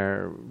sitting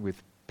there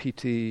with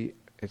piti,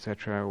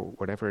 etc., or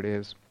whatever it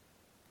is.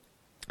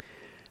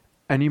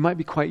 And you might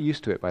be quite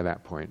used to it by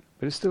that point,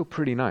 but it's still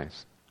pretty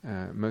nice.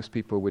 Most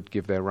people would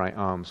give their right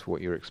arms for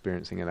what you're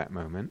experiencing at that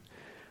moment.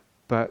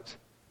 But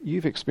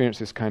you've experienced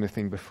this kind of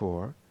thing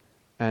before,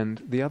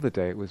 and the other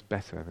day it was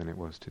better than it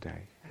was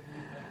today.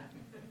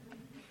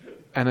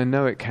 And I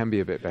know it can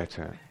be a bit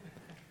better.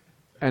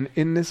 And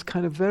in this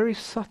kind of very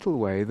subtle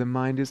way, the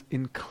mind is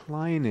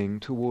inclining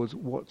towards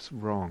what's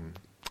wrong,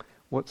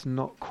 what's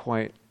not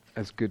quite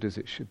as good as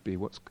it should be.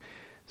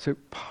 So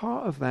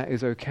part of that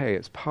is okay.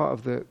 It's part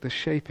of the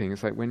shaping.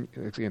 It's like when,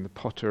 again, the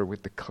potter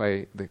with the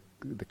clay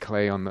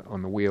on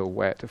the wheel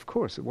wet. Of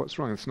course, what's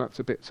wrong? It's not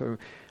a bit. So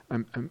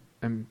I'm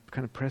kind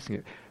of pressing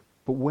it.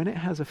 But when it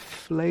has a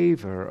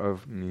flavor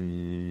of,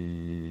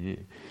 when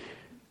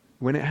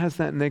it has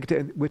that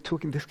negative, we're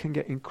talking. This can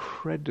get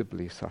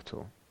incredibly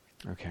subtle.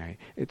 Okay,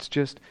 it's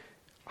just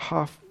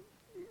half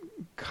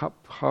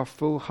cup, half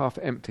full, half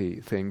empty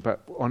thing,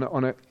 but on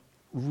a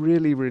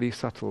really, really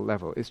subtle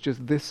level. It's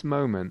just this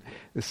moment,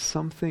 there's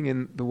something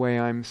in the way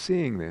I'm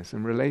seeing this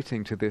and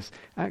relating to this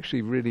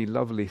actually really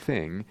lovely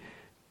thing,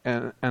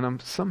 and I'm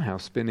somehow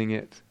spinning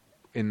it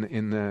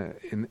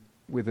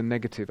with a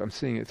negative. I'm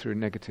seeing it through a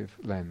negative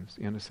lens.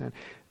 You understand?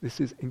 This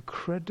is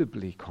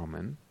incredibly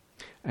common,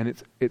 and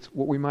it's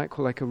what we might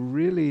call like a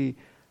really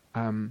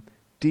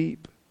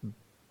deep,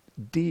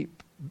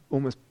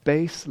 almost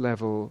base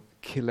level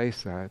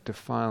kilesa,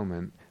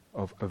 defilement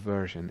of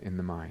aversion in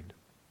the mind.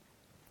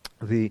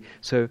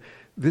 So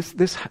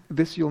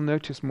this you'll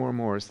notice more and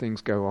more as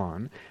things go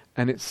on,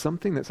 and it's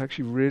something that's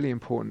actually really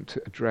important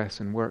to address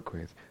and work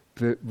with.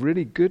 The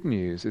really good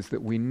news is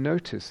that we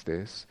notice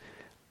this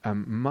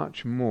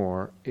much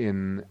more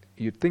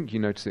you'd think you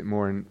notice it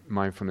more in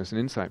mindfulness and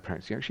insight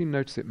practice. You actually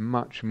notice it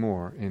much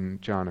more in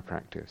jhana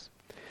practice.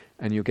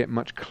 And you'll get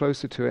much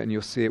closer to it, and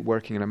you'll see it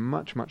working at a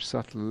much, much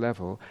subtler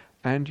level,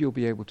 and you'll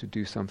be able to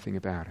do something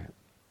about it.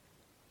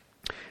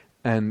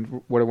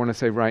 And what I want to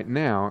say right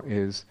now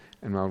is,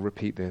 and I'll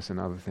repeat this and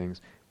other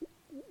things,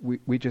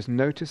 we just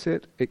notice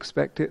it,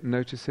 expect it,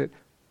 notice it,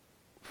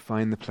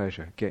 find the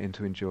pleasure, get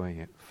into enjoying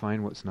it.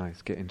 Find what's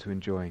nice, get into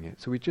enjoying it.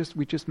 So we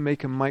just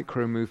make a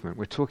micro movement.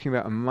 We're talking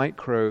about a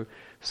micro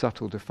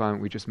subtle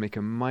defilement. We just make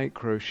a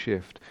micro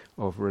shift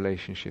of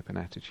relationship and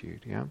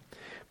attitude, yeah?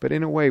 But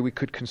in a way we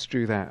could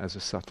construe that as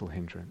a subtle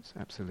hindrance,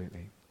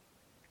 absolutely.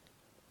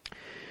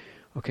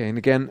 Okay, and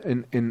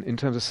again, in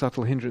terms of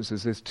subtle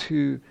hindrances, there's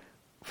two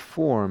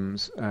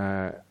forms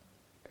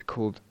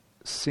called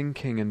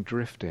sinking and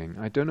drifting.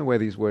 I don't know where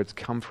these words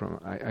come from.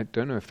 I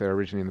don't know if they're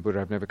originally in the Buddha.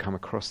 I've never come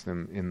across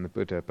them in the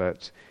Buddha,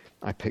 but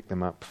I picked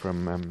them up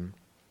from, I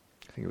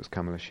think it was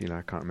Kamala Sheila,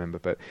 I can't remember,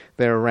 but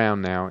they're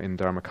around now in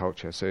Dharma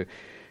culture. So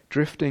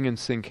drifting and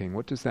sinking,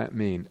 what does that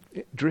mean?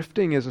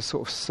 Drifting is a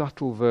sort of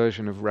subtle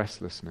version of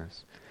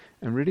restlessness.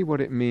 And really what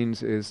it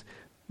means is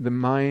the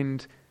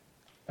mind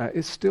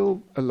is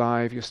still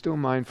alive, you're still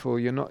mindful,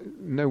 you're not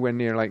nowhere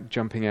near like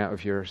jumping out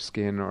of your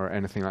skin or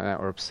anything like that,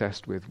 or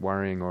obsessed with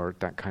worrying or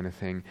that kind of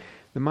thing.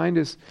 The mind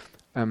is,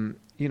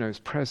 it's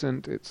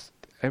present, it's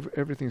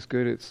everything's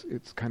good,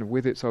 it's kind of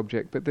with its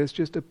object, but there's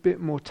just a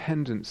bit more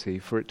tendency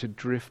for it to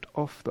drift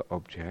off the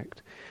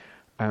object,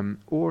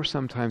 or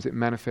sometimes it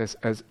manifests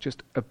as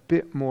just a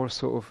bit more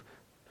sort of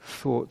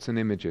thoughts and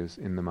images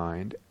in the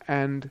mind,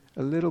 and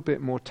a little bit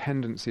more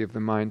tendency of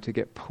the mind to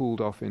get pulled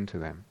off into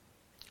them.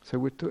 So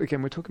we're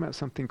talking about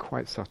something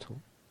quite subtle.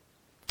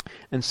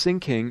 And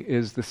sinking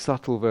is the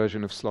subtle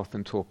version of sloth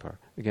and torpor.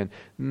 Again,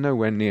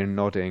 nowhere near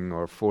nodding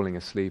or falling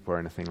asleep or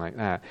anything like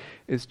that.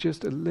 It's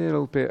just a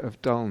little bit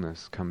of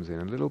dullness comes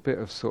in, a little bit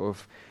of sort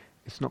of,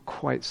 it's not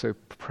quite so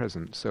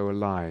present, so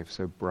alive,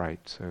 so bright,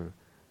 so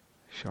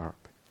sharp.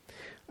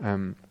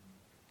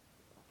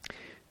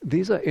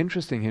 These are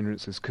interesting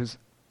hindrances because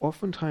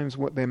oftentimes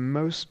what they're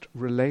most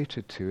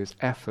related to is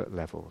effort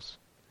levels.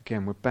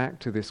 Again, we're back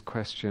to this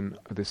question,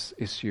 this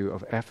issue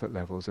of effort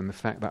levels, and the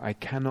fact that I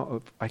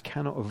cannot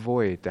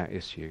avoid that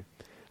issue.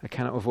 I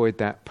cannot avoid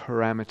that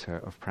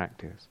parameter of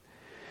practice.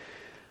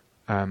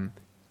 A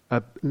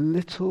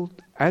little,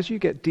 as you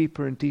get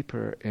deeper and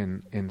deeper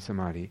in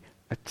samadhi,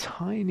 a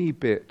tiny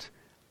bit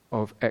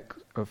of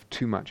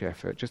too much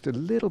effort, just a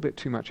little bit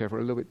too much effort,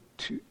 a little bit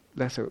too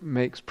less effort,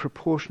 makes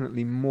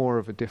proportionately more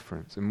of a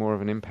difference and more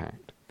of an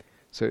impact.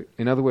 So,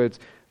 in other words,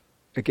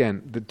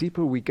 again, the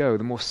deeper we go,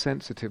 the more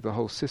sensitive the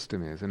whole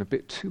system is, and a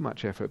bit too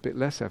much effort, a bit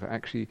less effort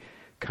actually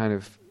kind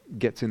of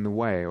gets in the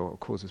way or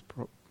causes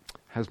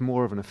has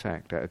more of an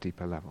effect at a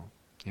deeper level.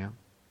 Yeah.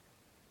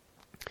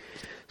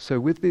 So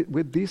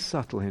with these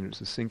subtle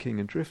hindrances, sinking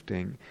and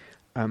drifting,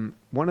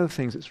 one of the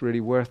things that's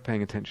really worth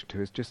paying attention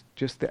to is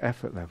just the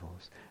effort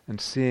levels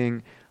and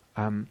seeing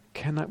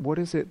what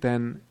is it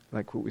then,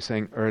 like what we were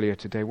saying earlier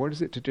today, what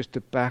is it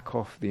to back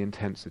off the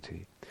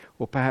intensity,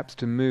 or perhaps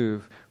to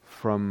move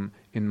from,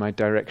 in my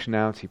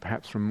directionality,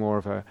 perhaps from more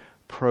of a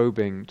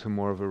probing to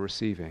more of a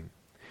receiving.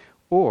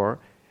 Or,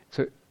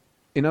 so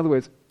in other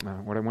words,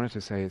 what I wanted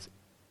to say is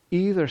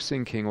either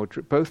sinking or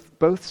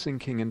both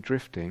sinking and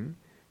drifting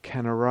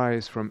can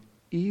arise from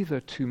either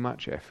too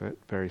much effort,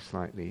 very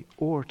slightly,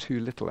 or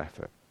too little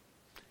effort,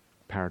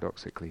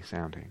 paradoxically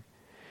sounding.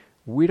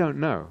 We don't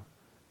know.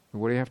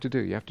 What do you have to do?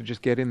 You have to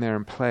just get in there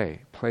and play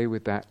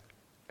with that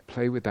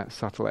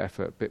subtle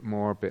effort, a bit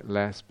more, a bit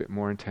less, a bit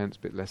more intense, a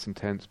bit less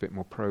intense, a bit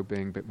more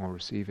probing, a bit more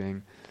receiving,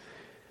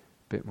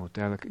 a bit more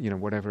delicate,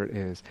 whatever it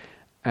is.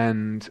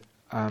 And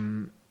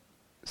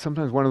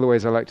sometimes one of the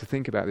ways I like to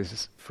think about this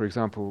is, for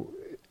example,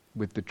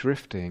 with the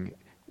drifting,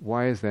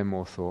 why is there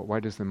more thought? Why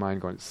does the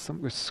mind go on?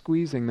 We're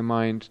squeezing the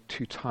mind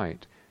too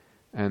tight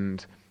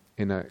and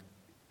in a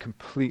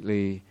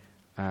completely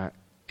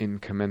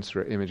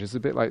incommensurate image. It's a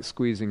bit like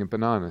squeezing a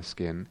banana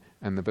skin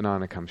and the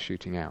banana comes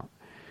shooting out.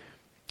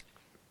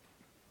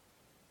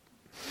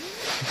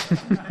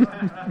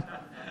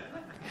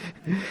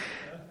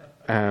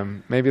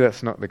 Maybe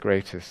that's not the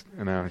greatest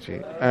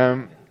analogy.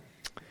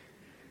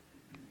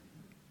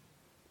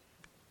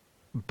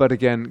 But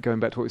again, going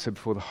back to what we said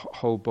before, the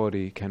whole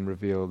body can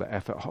reveal the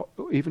effort.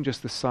 Even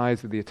just the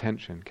size of the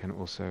attention can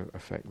also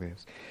affect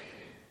this.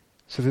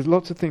 So there's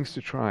lots of things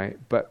to try,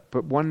 but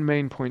one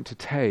main point to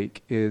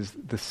take is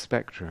the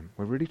spectrum.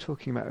 We're really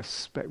talking about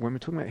when we're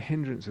talking about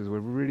hindrances, we're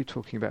really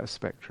talking about a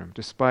spectrum.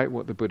 Despite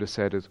what the Buddha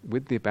said, is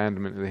with the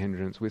abandonment of the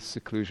hindrance, with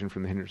seclusion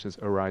from the hindrances,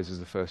 arises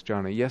the first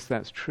jhana. Yes,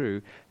 that's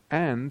true.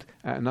 And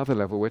at another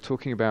level, we're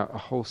talking about a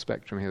whole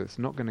spectrum here that's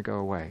not going to go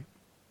away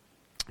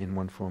in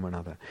one form or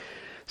another.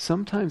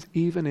 Sometimes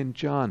even in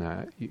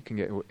jhana, you can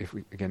get, if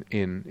we again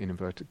in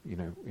inverted,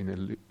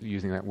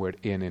 using that word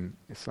in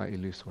a slightly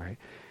loose way.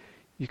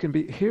 You can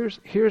be, here's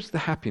the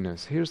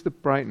happiness, here's the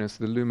brightness,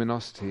 the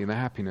luminosity and the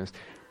happiness.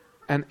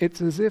 And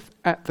it's as if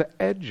at the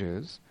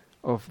edges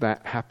of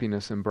that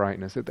happiness and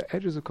brightness, at the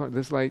edges of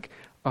there's like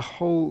a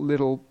whole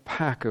little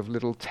pack of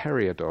little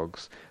terrier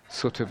dogs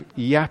sort of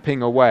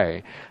yapping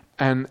away.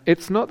 And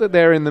it's not that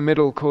they're in the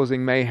middle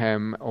causing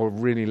mayhem or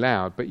really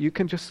loud, but you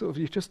can just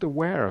you're just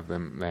aware of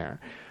them there.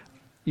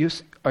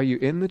 Are you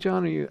in the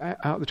jhana, are you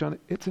out of the jhana?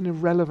 It's an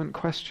irrelevant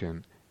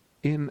question.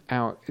 In,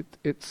 out,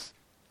 it's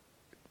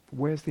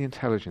where's the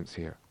intelligence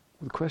here?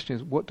 Well, the question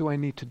is, what do I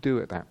need to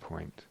do at that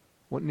point?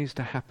 What needs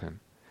to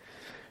happen?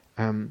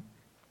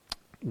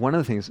 One of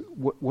the things,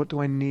 what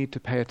do I need to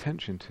pay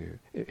attention to?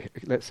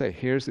 Let's say,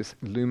 here's this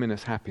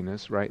luminous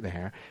happiness right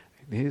there.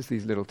 Here's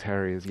these little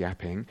terriers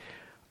yapping.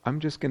 I'm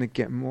just going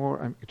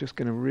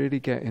to really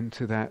get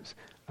into that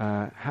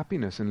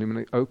happiness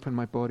and open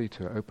my body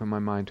to it, open my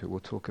mind to it. We'll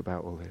talk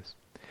about all this.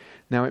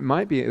 Now, it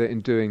might be that in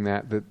doing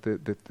that,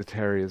 the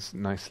terriers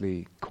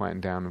nicely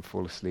quieten down and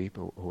fall asleep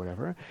or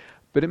whatever,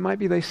 but it might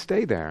be they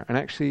stay there, and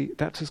actually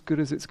that's as good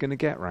as it's going to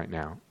get right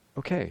now.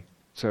 Okay,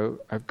 So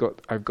I've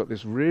got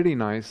this really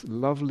nice,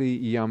 lovely,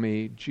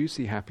 yummy,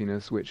 juicy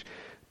happiness, which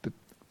the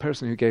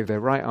person who gave their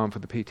right arm for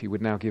the PT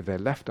would now give their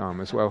left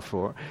arm as well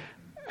for.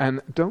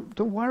 And don't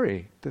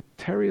worry, the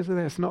terriers are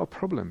there. It's not a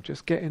problem.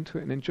 Just get into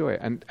it and enjoy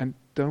it, and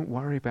don't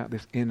worry about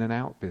this in and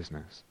out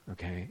business.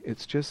 Okay,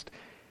 it's just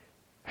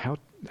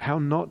how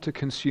not to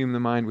consume the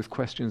mind with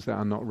questions that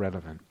are not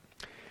relevant.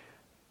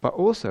 But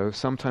also,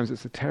 sometimes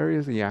it's the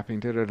terriers are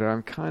yapping,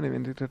 I'm kind of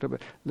into,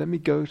 but let me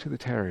go to the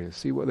terriers,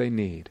 see what they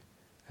need,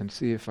 and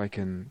see if I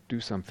can do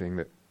something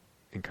that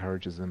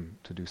encourages them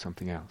to do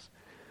something else.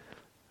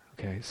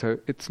 Okay, so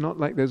it's not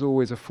like there's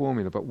always a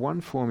formula, but one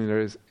formula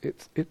is,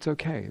 it's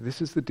okay.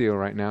 This is the deal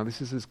right now.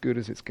 This is as good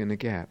as it's going to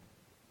get.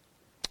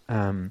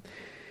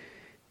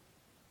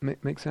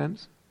 Make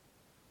sense?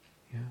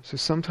 Yeah. So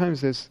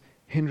sometimes there's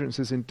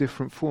hindrances in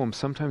different forms.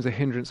 Sometimes a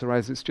hindrance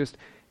arises.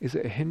 Is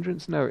it a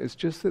hindrance? No, it's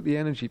just that the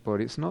energy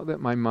body, it's not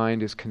that my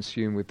mind is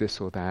consumed with this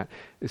or that.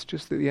 It's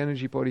just that the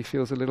energy body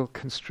feels a little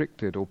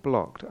constricted or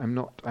blocked. I'm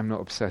not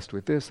obsessed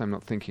with this. I'm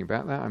not thinking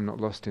about that. I'm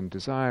not lost in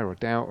desire or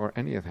doubt or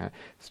any of that.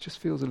 It just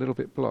feels a little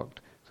bit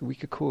blocked. So we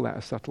could call that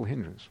a subtle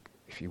hindrance,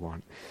 if you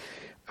want.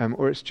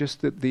 Or it's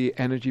just that the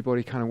energy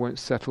body kind of won't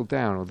settle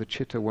down, or the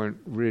chitta won't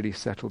really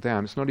settle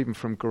down. It's not even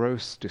from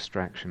gross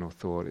distraction or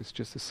thought. It's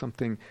just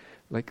something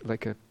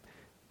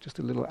just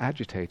a little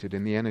agitated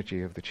in the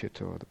energy of the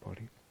chitta or the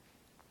body.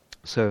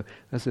 So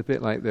that's a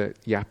bit like the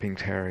yapping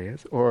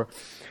terriers. Or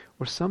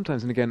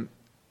sometimes, and again,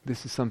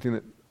 this is something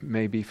that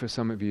may be for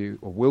some of you,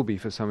 or will be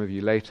for some of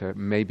you later,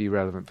 may be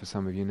relevant for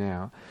some of you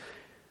now.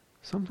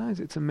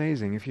 Sometimes it's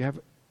amazing if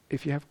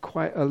you have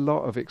quite a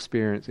lot of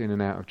experience in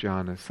and out of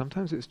jhanas.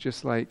 Sometimes it's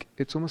just like,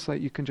 it's almost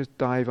like you can just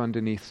dive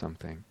underneath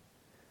something.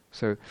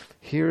 So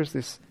here's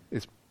this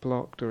is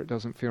blocked, or it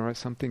doesn't feel right,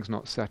 something's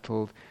not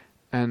settled,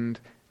 and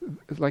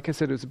like I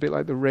said, it's a bit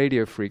like the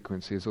radio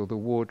frequencies or the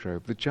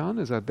wardrobe. The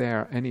jhanas are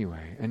there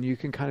anyway, and you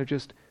can kind of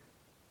just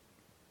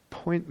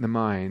point the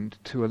mind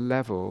to a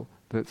level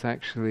that's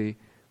actually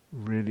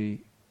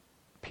really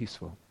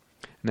peaceful.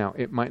 Now,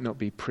 it might not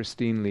be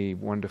pristinely,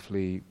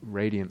 wonderfully,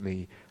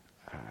 radiantly,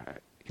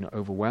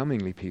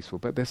 overwhelmingly peaceful,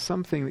 but there's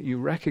something that you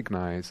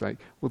recognize, like,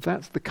 well,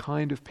 that's the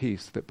kind of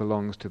peace that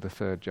belongs to the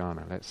third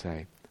jhana, let's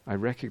say. I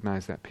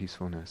recognize that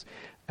peacefulness.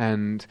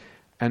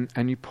 And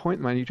you point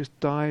the mind, you just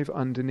dive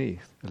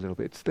underneath a little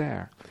bit. It's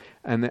there,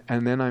 and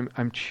then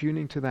I'm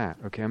tuning to that.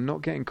 Okay, I'm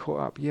not getting caught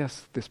up.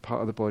 Yes, this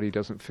part of the body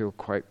doesn't feel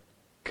quite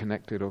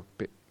connected, or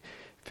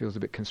feels a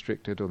bit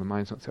constricted, or the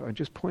mind's not. So I'm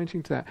just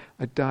pointing to that.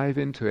 I dive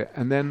into it,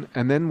 and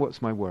then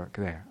what's my work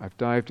there? I've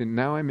dived in.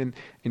 Now I'm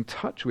in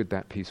touch with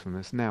that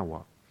peacefulness. Now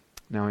what?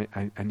 Now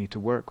I need to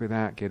work with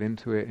that, get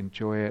into it,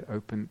 enjoy it,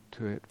 open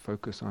to it,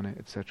 focus on it,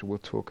 etc. We'll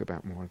talk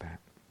about more of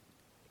that.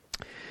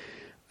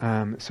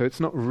 So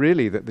it's not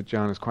really that the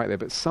jhana is quite there,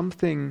 but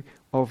something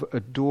of a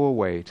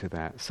doorway to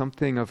that,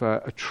 something of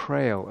a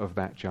trail of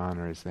that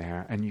jhana is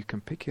there, and you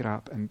can pick it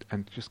up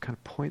and just kind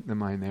of point the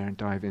mind there and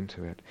dive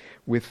into it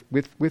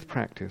with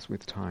practice,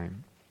 with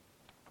time.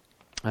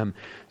 So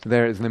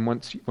there it is, and then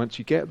once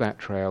you get that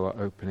trail or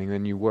opening,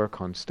 then you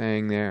work on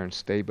staying there and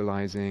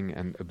stabilizing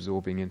and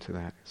absorbing into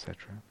that,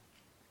 etc.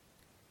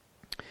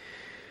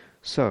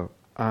 So,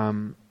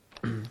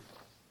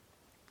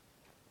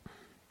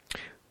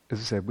 as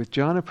I said, with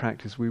jhana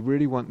practice, we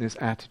really want this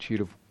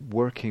attitude of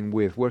working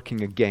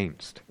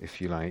against, if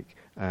you like,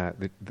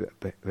 the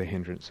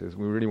hindrances.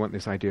 We really want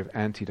this idea of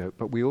antidote,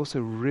 but we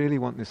also really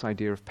want this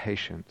idea of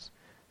patience.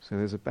 So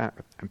there's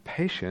I'm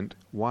patient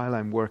while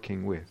I'm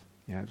working with.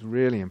 Yeah, it's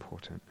really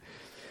important.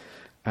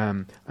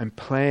 I'm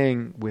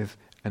playing with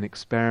and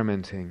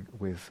experimenting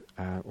with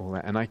all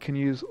that, and I can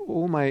use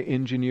all my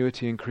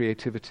ingenuity and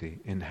creativity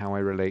in how I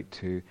relate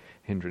to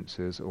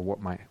hindrances or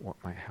what might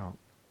help.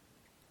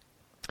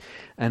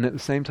 And at the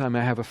same time,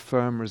 I have a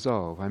firm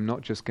resolve. I'm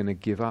not just going to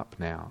give up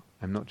now.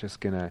 I'm not just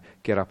going to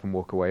get up and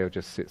walk away or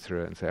just sit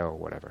through it and say, oh,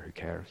 whatever, who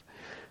cares?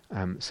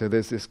 So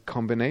there's this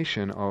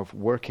combination of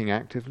working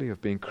actively,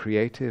 of being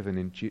creative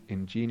and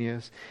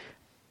ingenious,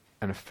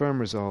 and a firm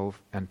resolve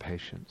and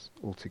patience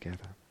all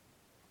together.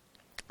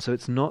 So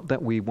it's not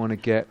that we want to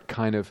get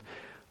kind of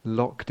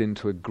locked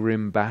into a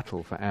grim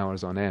battle for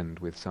hours on end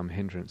with some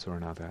hindrance or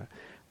another.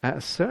 At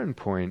a certain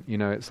point,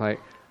 it's like,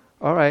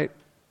 all right,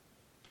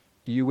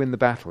 you win the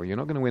battle. You're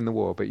not going to win the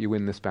war, but you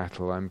win this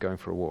battle. I'm going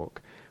for a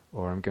walk,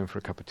 or I'm going for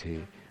a cup of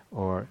tea,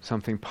 or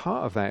something.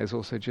 Part of that is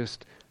also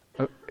just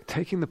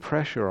taking the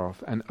pressure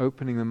off and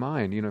opening the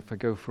mind. If I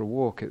go for a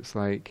walk, it's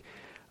like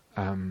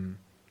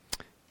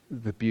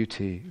the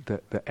beauty,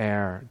 the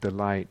air, the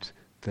light,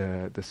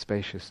 the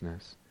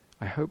spaciousness.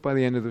 I hope by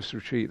the end of this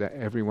retreat that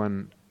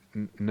everyone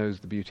knows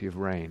the beauty of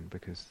rain,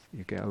 because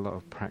you get a lot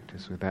of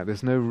practice with that.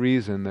 There's no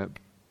reason that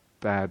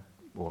bad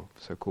or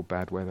so-called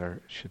bad weather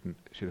should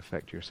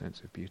affect your sense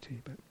of beauty.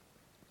 But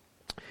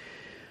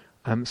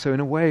so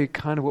in a way,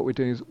 kind of what we're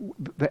doing is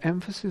the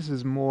emphasis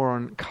is more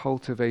on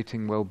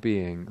cultivating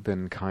well-being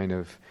than kind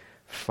of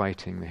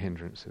fighting the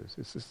hindrances.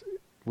 It's just,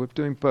 we're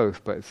doing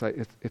both, but it's like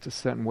it's a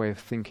certain way of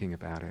thinking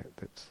about it.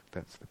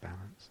 That's the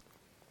balance.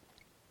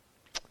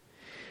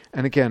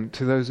 And again,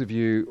 to those of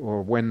you,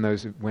 or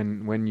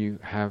when you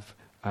have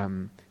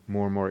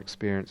more and more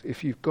experience,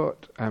 if you've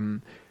got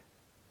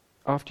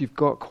after you've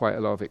got quite a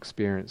lot of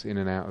experience in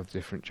and out of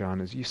different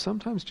jhanas, you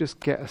sometimes just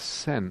get a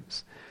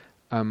sense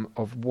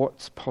of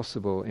what's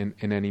possible in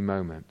any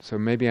moment. So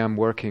maybe I'm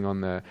working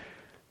on the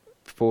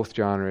fourth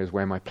jhana is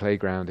where my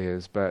playground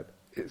is, but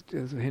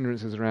there's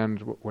hindrances around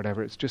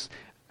whatever. It's just,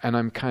 and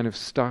I'm kind of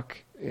stuck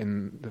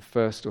in the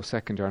first or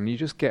second jhana. And you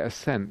just get a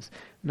sense.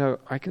 No,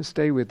 I can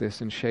stay with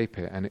this and shape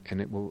it,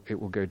 and it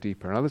will go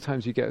deeper. And other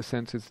times you get a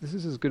sense this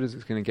is as good as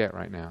it's going to get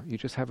right now. You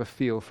just have a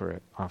feel for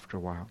it after a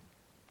while.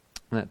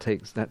 And that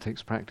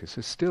takes practice.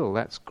 So still,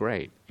 that's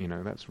great.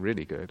 That's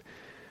really good.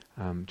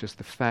 Just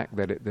the fact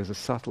that there's a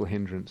subtle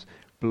hindrance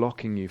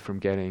blocking you from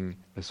getting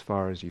as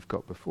far as you've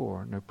got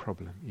before, no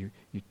problem. You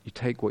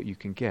take what you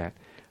can get,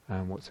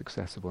 what's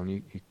accessible, and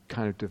you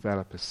kind of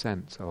develop a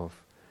sense of,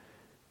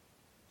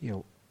 I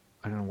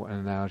don't know what an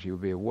analogy would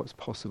be, of what's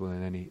possible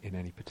in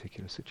any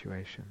particular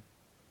situation.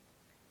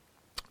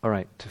 All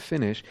right, to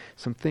finish,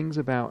 some things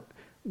about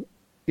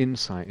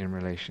insight in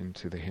relation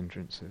to the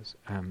hindrances.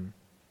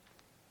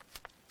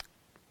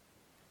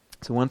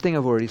 So one thing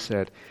I've already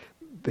said,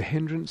 the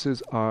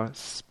hindrances are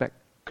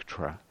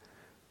spectra.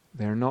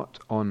 They're not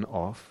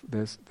on/off.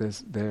 There's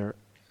a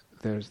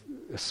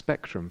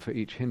spectrum for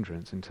each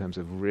hindrance in terms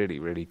of really,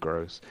 really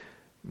gross,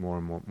 more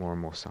and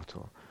more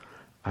subtle.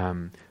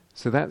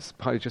 So that's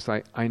partly just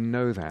like, I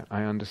know that,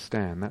 I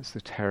understand, that's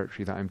the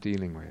territory that I'm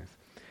dealing with.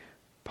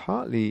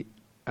 Partly,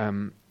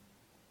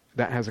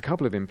 that has a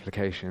couple of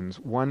implications.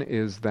 One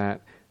is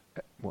that,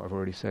 what I've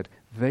already said,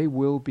 they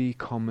will be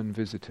common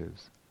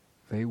visitors.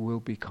 They will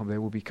be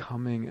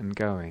coming and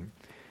going.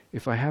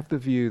 If I have the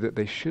view that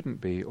they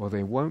shouldn't be, or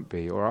they won't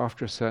be, or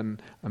after a certain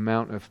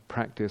amount of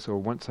practice, or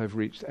once I've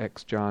reached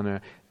X jhana,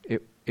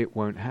 it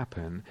won't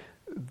happen,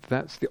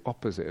 that's the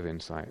opposite of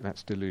insight.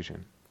 That's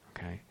delusion.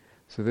 Okay,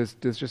 so there's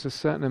just a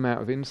certain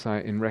amount of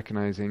insight in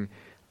recognizing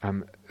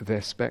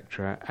their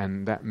spectra,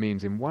 and that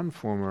means in one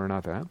form or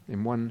another,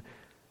 in one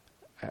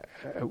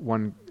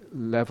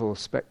level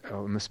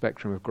on the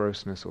spectrum of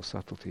grossness or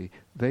subtlety,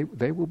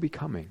 they will be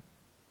coming.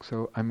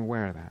 So I'm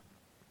aware of that.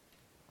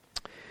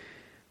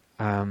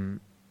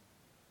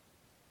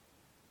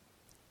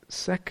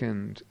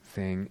 Second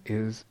thing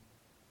is,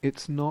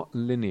 it's not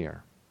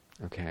linear.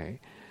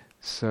 Okay,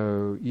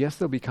 so yes,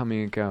 they'll be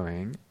coming and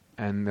going,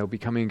 and they'll be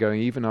coming and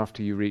going even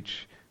after you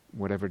reach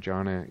whatever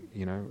jhana,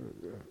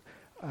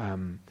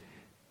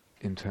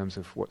 in terms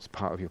of what's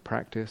part of your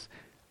practice.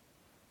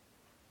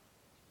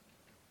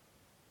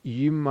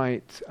 You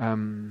might,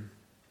 in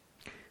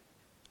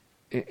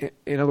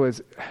other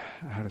words,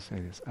 how to say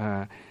this?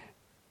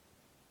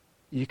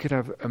 You could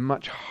have a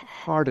much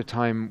harder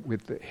time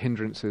with the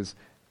hindrances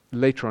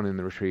later on in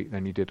the retreat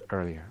than you did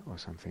earlier, or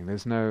something.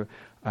 There's no,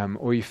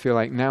 or you feel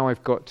like, now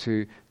I've got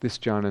to this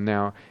jhana,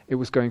 now it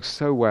was going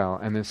so well,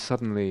 and then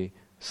suddenly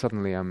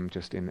I'm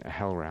just in a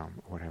hell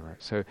realm, or whatever.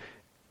 So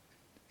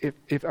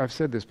if I've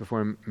said this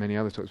before in many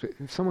other talks, but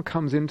if someone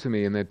comes into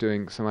me and they're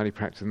doing samadhi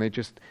practice and they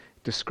just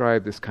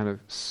describe this kind of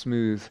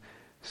smooth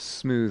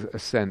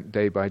ascent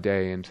day by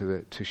day into the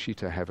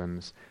Tushita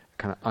heavens,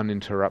 kind of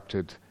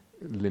uninterrupted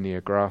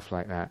linear graph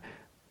like that,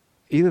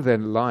 either they're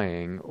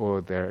lying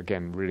or they're,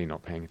 again, really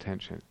not paying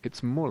attention.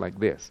 It's more like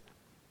this.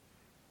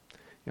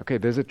 Okay,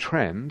 there's a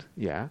trend,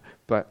 yeah,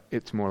 but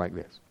it's more like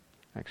this.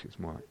 Actually, it's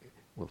more like,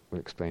 we'll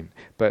explain.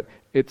 But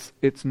it's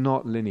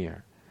not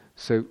linear.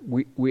 So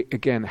we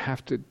again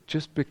have to,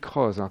 just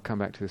because, I'll come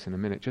back to this in a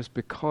minute, just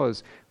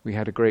because we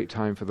had a great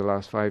time for the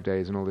last 5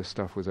 days and all this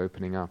stuff was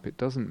opening up, it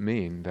doesn't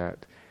mean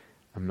that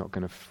I'm not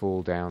going to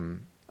fall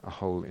down a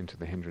hole into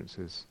the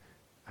hindrances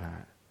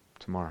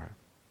tomorrow,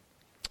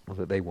 or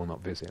that they will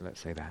not visit, let's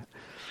say that.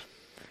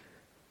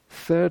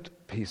 Third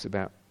piece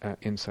about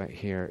insight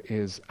here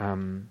is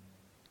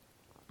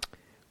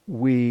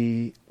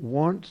we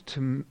want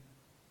to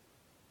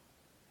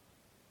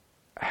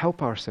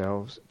help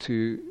ourselves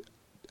to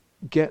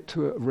get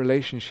to a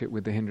relationship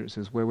with the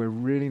hindrances where we're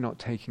really not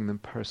taking them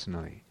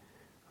personally.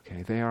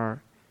 Okay, they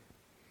are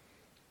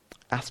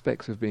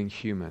aspects of being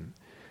human,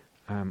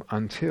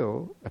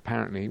 until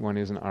apparently one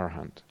is an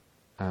arahant,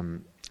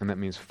 and that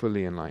means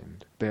fully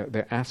enlightened.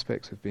 They're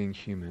aspects of being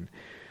human.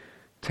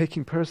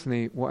 Taking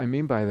personally, what I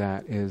mean by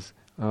that is,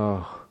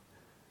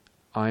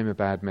 I'm a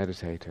bad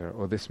meditator,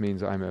 or this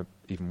means I'm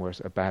even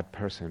worse, a bad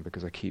person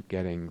because I keep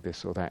getting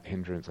this or that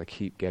hindrance, I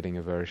keep getting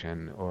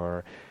aversion,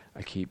 or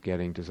I keep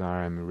getting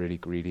desire, I'm really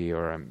greedy,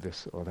 or I'm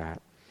this or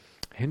that.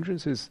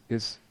 Hindrance is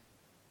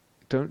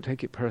don't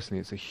take it personally,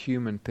 it's a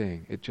human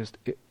thing.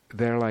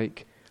 They're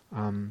like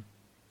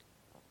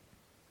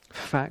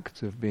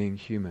facts of being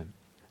human.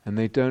 And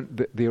they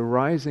don't, the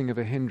arising of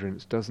a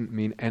hindrance doesn't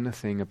mean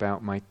anything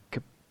about my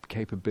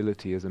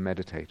capability as a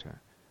meditator,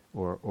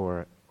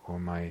 or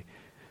my,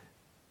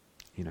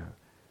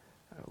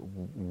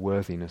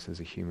 worthiness as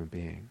a human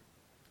being.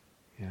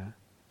 Yeah,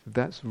 so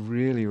that's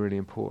really, really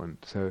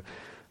important. So,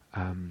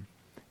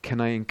 can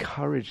I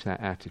encourage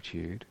that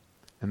attitude?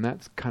 And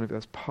that's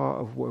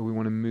part of what we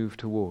want to move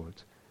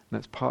towards. And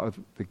that's part of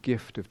the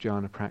gift of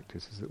jhana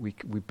practice, is that we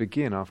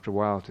begin after a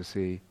while to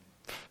see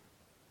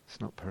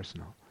it's not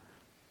personal.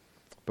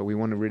 But we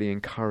want to really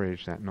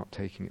encourage that, not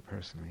taking it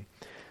personally.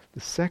 The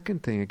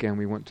second thing, again,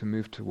 we want to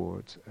move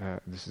towards,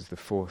 this is the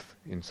fourth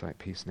insight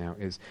piece now,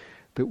 is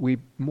that we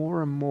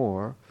more and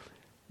more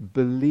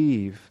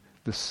believe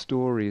the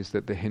stories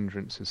that the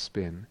hindrances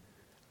spin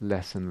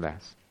less and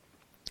less.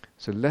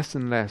 So less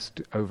and less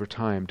over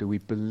time do we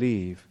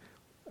believe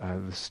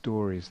the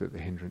stories that the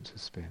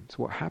hindrances spin. So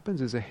what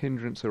happens is a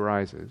hindrance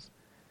arises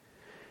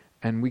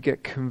and we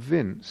get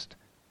convinced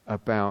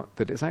about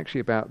that it's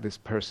actually about this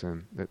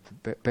person,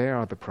 that they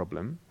are the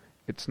problem.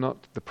 It's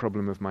not the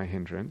problem of my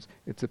hindrance,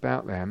 it's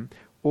about them.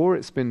 Or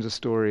it spins a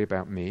story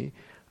about me,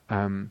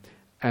 and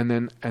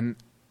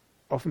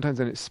oftentimes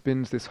then it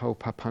spins this whole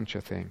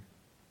papancha thing.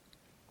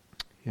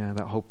 Yeah,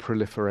 that whole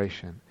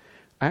proliferation.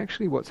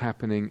 Actually what's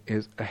happening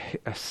is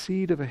a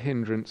seed of a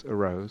hindrance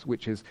arose,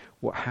 which is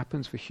what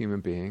happens for human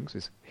beings,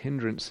 is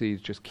hindrance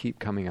seeds just keep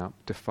coming up,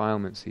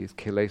 defilement seeds,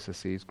 kilesa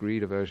seeds,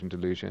 greed, aversion,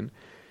 delusion,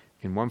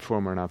 in one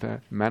form or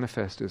another,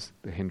 manifest as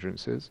the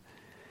hindrances.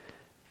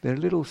 They're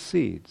little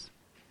seeds.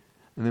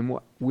 And then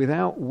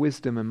without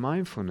wisdom and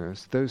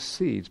mindfulness, those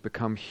seeds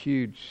become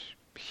huge,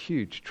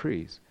 huge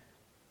trees,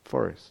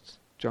 forests,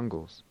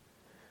 jungles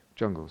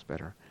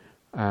better.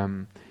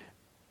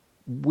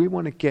 We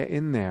want to get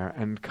in there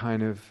and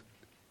kind of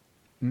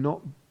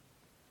not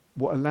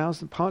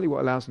partly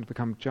what allows them to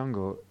become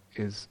jungle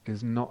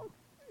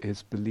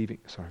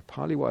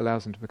partly what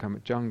allows them to become a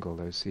jungle,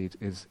 those seeds,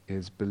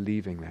 is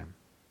believing them.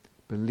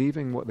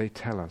 Believing what they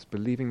tell us,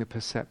 believing the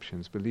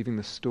perceptions, believing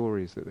the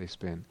stories that they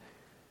spin.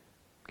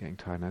 Getting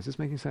tired now. Is this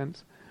making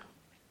sense?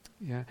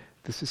 Yeah.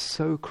 This is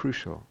so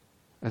crucial.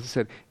 As I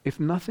said, if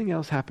nothing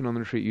else happened on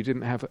the retreat, you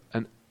didn't have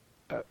a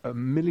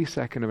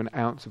millisecond of an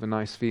ounce of a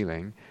nice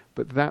feeling,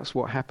 but that's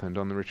what happened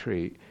on the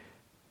retreat,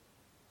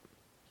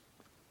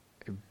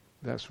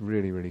 that's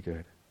really, really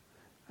good.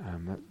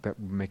 That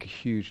will make a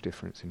huge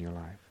difference in your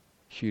life.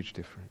 Huge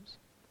difference.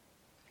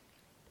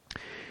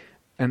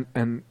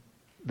 And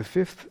the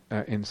fifth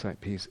insight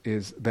piece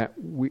is that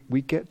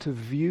we get to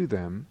view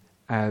them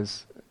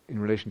as, in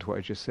relation to what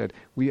I just said,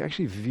 we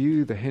actually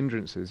view the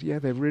hindrances, yeah,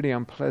 they're really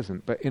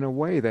unpleasant, but in a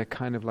way they're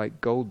kind of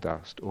like gold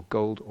dust or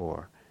gold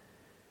ore.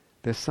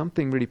 There's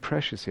something really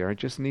precious here. I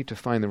just need to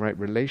find the right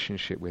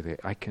relationship with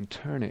it. I can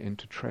turn it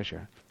into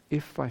treasure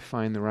if I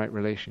find the right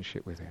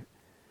relationship with it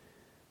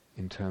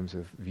in terms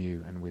of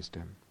view and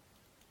wisdom.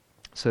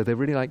 So they're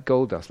really like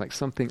gold dust, like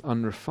something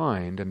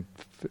unrefined and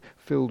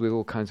filled with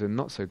all kinds of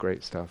not so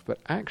great stuff, but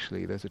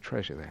actually there's a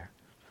treasure there.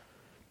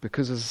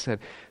 Because as I said,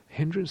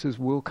 hindrances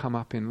will come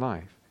up in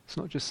life. It's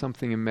not just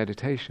something in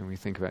meditation we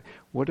think about.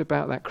 What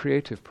about that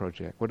creative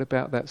project? What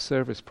about that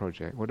service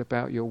project? What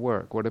about your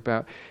work? What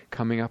about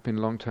coming up in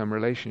long-term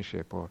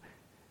relationship? Or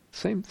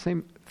same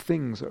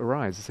things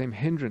arise, the same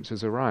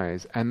hindrances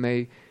arise, and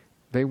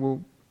they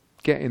will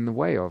get in the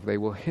way of, they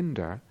will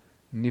hinder.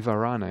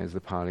 Nivarana is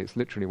the Pali, it's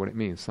literally what it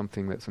means,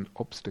 something that's an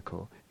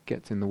obstacle,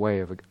 gets in the way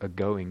of a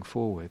going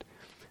forward.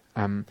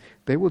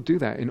 They will do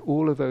that in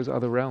all of those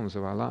other realms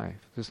of our life.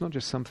 It's not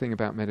just something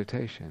about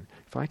meditation.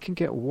 If I can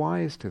get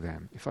wise to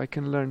them, if I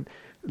can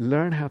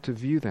learn how to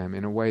view them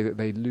in a way that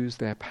they lose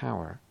their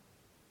power,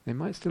 they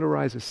might still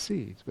arise as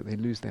seeds, but they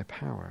lose their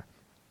power.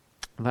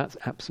 That's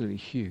absolutely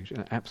huge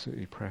and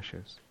absolutely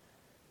precious.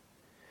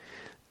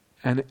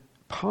 And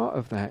part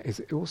of that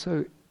is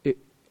also,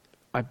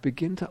 I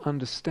begin to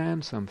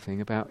understand something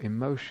about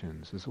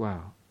emotions as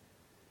well.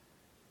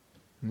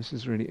 And this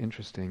is really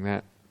interesting,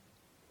 that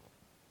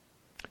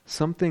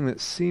something that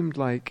seemed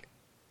like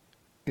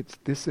it's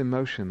this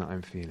emotion that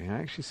I'm feeling,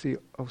 I actually see,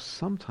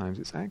 sometimes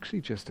it's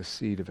actually just a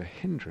seed of a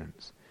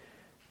hindrance.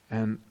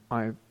 And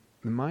the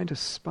mind has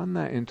spun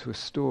that into a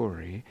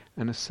story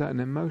and a certain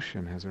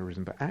emotion has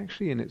arisen, but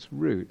actually in its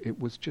root it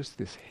was just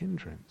this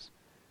hindrance,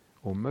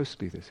 or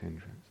mostly this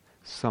hindrance,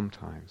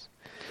 sometimes.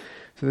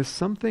 So there's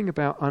something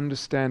about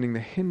understanding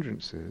the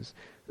hindrances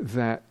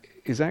that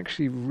is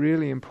actually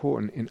really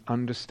important in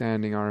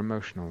understanding our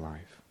emotional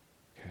life.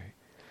 Okay,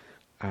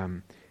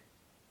 I'm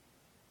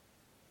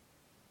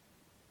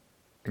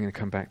going to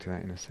come back to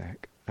that in a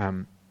sec.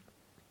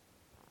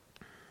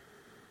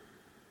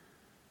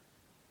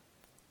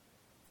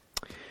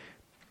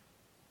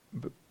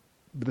 But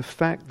the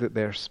fact that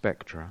they're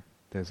spectra,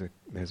 there's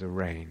a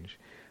range.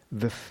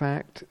 The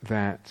fact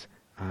that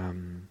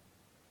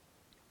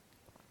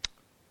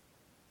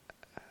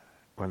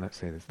let's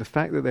say this. The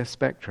fact that they're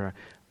spectra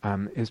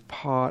is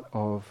part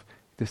of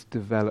this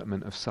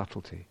development of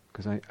subtlety,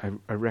 because I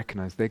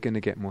recognize they're going to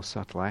get more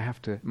subtle.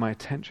 My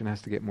attention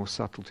has to get more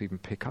subtle to even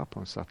pick up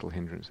on subtle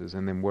hindrances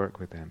and then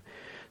work with them.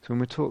 So when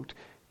we talked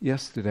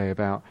yesterday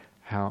about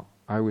how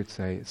I would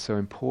say it's so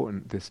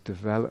important, this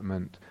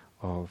development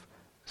of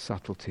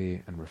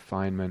subtlety and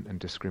refinement and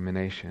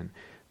discrimination,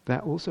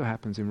 that also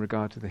happens in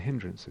regard to the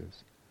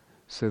hindrances.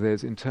 So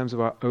there's, in terms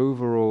of our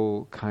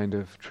overall kind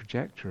of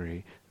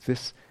trajectory,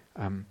 this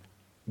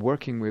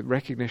working with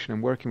recognition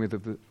and working with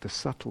the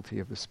subtlety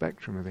of the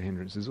spectrum of the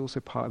hindrance is also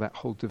part of that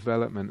whole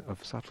development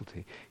of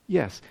subtlety.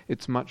 Yes,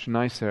 it's much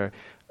nicer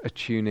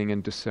attuning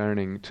and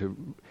discerning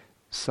to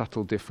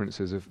subtle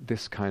differences of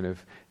this kind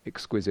of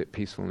exquisite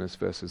peacefulness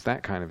versus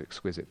that kind of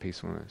exquisite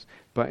peacefulness.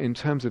 But in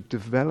terms of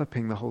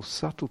developing the whole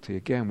subtlety,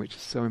 again, which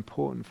is so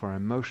important for our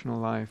emotional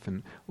life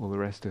and all the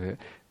rest of it,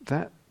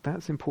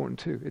 that's important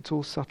too. It's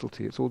all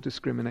subtlety, it's all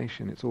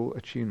discrimination, it's all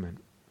attunement.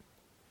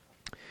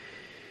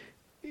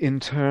 In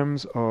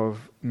terms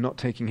of not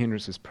taking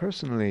hindrances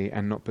personally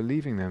and not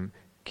believing them,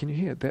 can you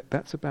hear that?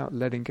 That's about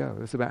letting go.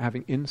 That's about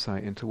having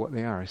insight into what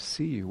they are. I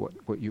see you,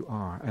 what you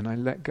are, and I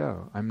let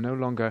go. I'm no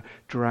longer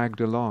dragged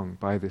along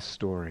by this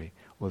story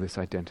or this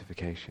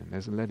identification.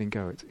 There's a letting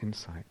go. It's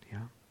insight,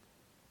 yeah?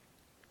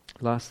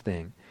 Last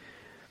thing.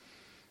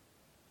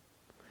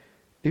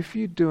 If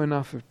you do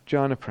enough of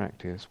jhana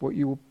practice, what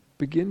you will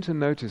begin to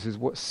notice is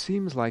what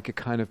seems like a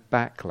kind of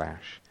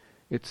backlash.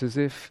 It's as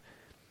if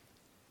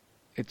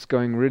it's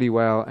going really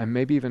well, and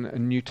maybe even a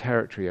new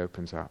territory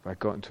opens up. I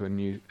got into a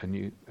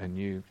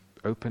new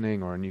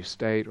opening, or a new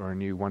state, or a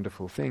new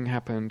wonderful thing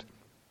happened,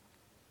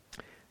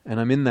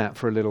 and I'm in that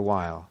for a little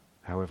while,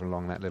 however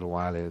long that little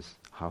while is,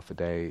 half a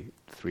day,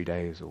 3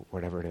 days, or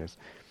whatever it is,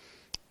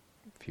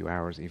 a few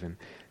hours even,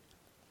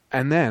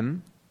 and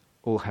then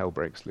all hell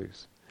breaks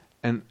loose.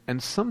 And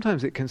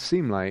sometimes it can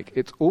seem like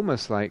it's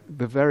almost like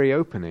the very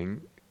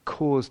opening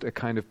caused a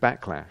kind of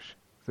backlash,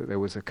 that there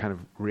was a kind of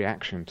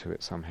reaction to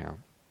it somehow.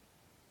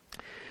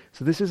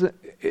 So this is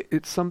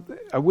it's not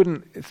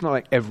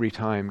like every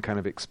time kind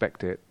of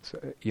expect it,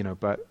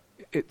 but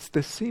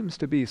there seems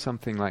to be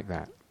something like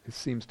that. It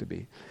seems to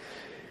be.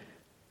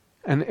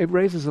 And it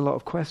raises a lot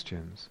of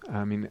questions.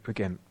 I mean,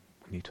 again,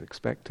 we need to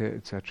expect it,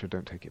 etc.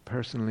 Don't take it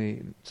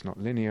personally. It's not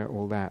linear,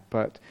 all that.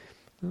 But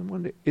I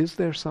wonder, is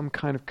there some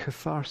kind of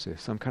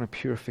catharsis, some kind of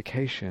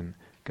purification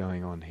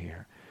going on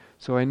here?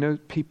 So I know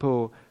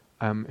people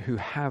who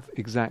have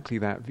exactly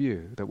that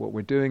view, that what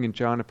we're doing in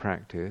jhana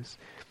practice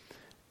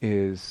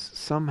is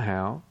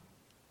somehow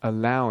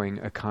allowing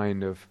a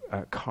kind of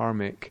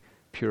karmic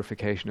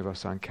purification of our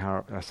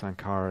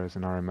sankharas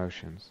and our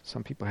emotions.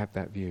 Some people have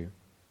that view.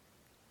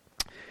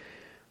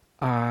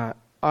 I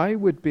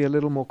would be a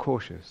little more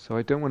cautious, so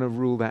I don't want to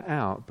rule that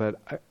out,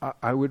 but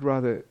I would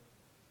rather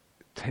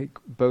take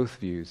both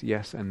views,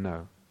 yes and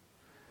no.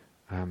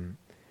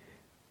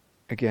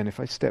 Again, if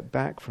I step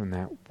back from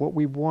that, what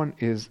we want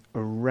is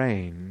a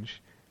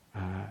range.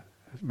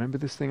 Remember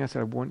this thing I said,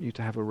 I want you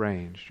to have a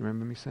range. Do you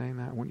remember me saying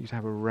that? I want you to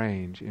have a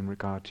range in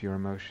regard to your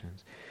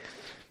emotions.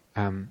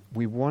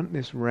 We want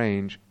this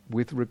range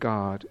with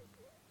regard,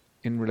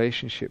 in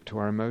relationship to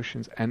our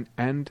emotions,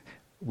 and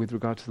with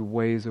regard to the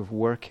ways of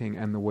working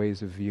and the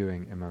ways of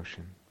viewing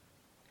emotion.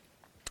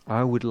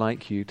 I would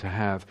like you to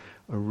have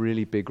a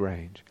really big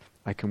range.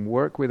 I can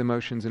work with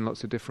emotions in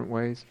lots of different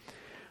ways.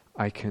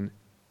 I can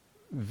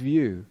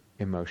view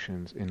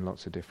emotions in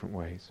lots of different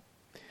ways.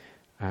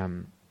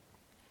 And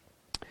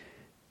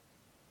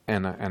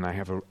I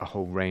have a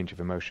whole range of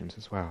emotions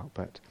as well.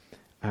 But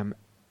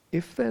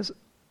if there's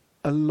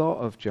a lot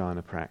of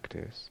jhana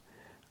practice,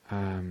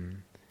 and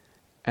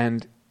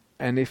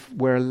if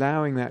we're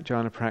allowing that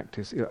jhana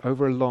practice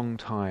over a long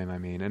time,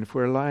 and if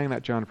we're allowing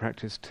that jhana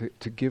practice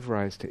to give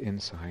rise to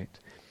insight,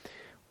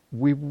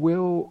 we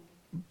will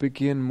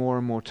begin more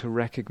and more to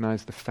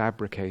recognize the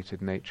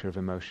fabricated nature of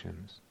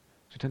emotions.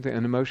 So I tend to think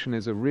an emotion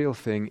is a real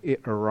thing,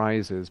 it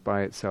arises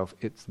by itself,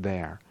 it's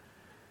there.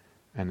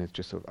 And it's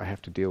just I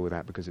have to deal with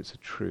that because it's a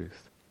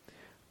truth.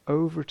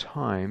 Over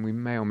time, we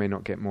may or may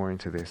not get more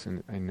into this,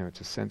 and I know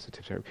it's a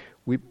sensitive area.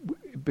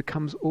 It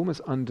becomes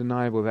almost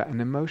undeniable that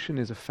an emotion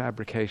is a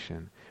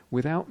fabrication.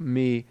 Without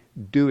me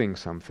doing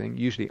something,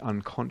 usually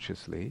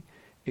unconsciously,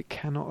 it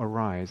cannot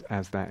arise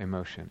as that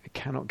emotion. It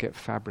cannot get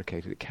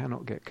fabricated. It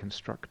cannot get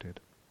constructed.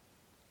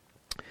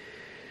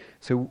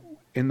 So,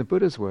 in the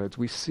Buddha's words,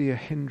 we see a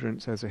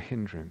hindrance as a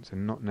hindrance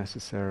and not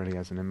necessarily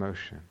as an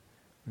emotion.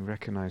 We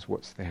recognize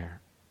what's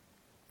there.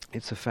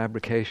 It's a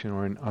fabrication,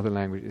 or in other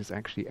language, it's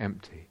actually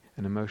empty.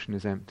 An emotion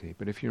is empty.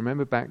 But if you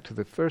remember back to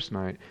the first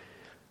night,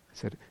 I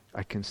said,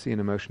 I can see an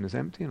emotion as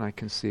empty and I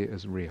can see it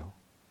as real.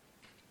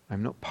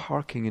 I'm not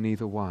parking in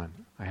either one.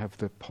 I have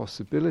the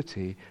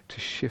possibility to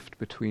shift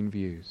between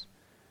views.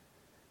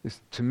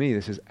 To me,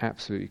 this is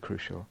absolutely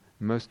crucial.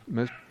 Most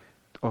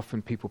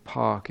often people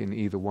park in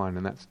either one,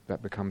 and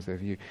that becomes their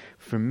view.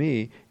 For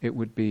me, it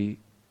would be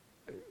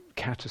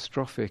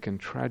catastrophic and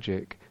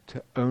tragic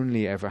to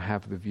only ever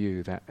have the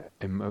view that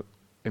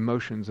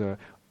emotions are,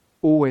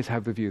 always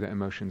have the view that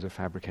emotions are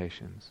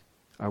fabrications.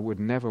 I would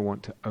never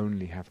want to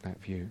only have that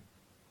view.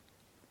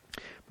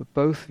 But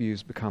both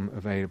views become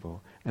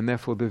available, and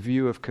therefore the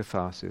view of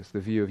catharsis, the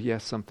view of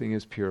yes, something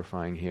is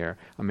purifying here,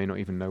 I may not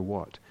even know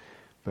what,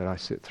 but I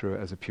sit through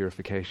it as a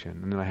purification,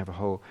 and then I have a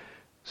whole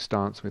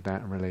stance with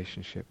that and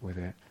relationship with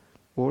it.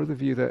 Or the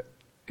view that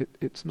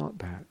it's not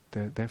that,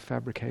 they're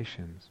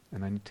fabrications,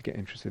 and I need to get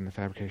interested in the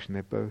fabrication,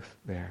 they're both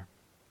there.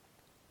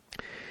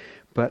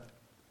 But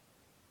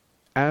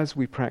as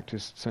we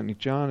practice certainly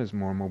jhanas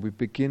more and more, we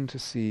begin to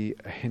see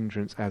a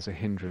hindrance as a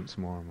hindrance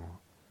more and more,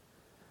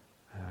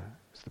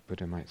 as the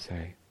Buddha might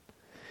say.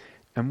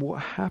 And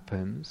what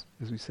happens,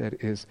 as we said,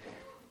 is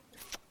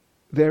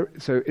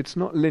so it's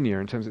not linear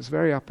in terms, it's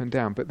very up and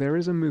down, but there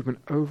is a movement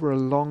over a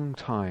long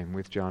time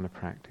with jhana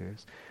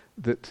practice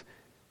that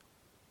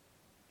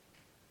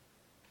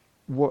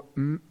what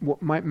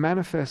might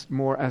manifest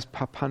more as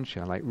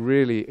papancha, like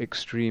really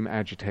extreme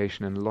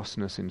agitation and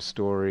lostness in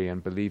story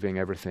and believing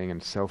everything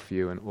and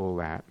self-view and all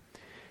that,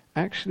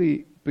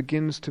 actually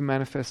begins to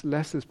manifest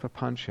less as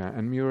papancha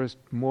and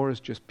more as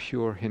just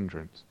pure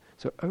hindrance.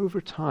 So over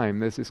time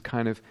there's this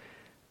kind of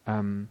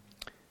what do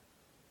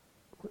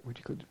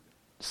you call it?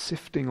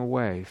 Sifting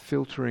away,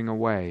 filtering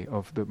away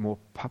of the more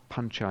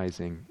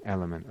punchizing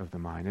element of the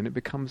mind, and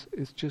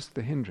it's just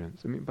the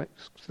hindrance. I mean, but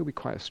still be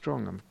quite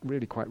strong. I'm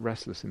really quite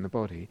restless in the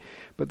body,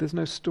 but there's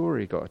no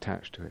story got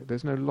attached to it.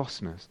 There's no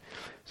lostness.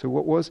 So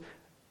what was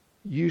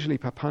usually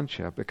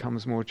papancha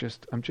becomes more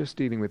just, I'm just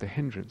dealing with a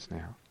hindrance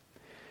now.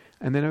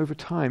 And then over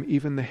time,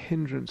 even the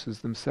hindrances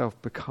themselves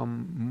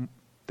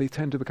they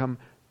tend to become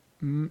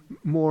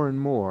more and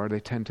more, they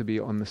tend to be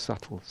on the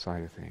subtle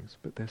side of things,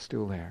 but they're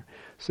still there.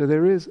 So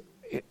there is,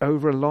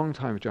 over a long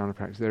time of jhana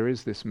practice, there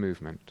is this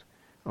movement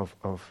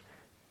of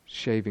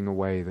shaving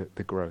away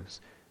the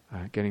gross,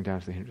 getting down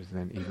to the hindrances,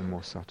 and then even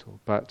more subtle.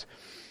 But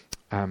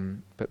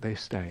they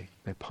stay.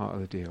 They're part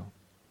of the deal,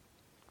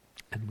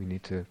 and we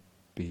need to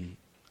be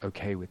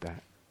okay with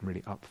that. I'm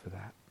really up for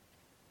that.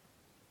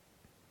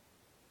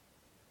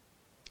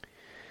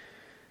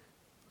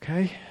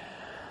 Okay.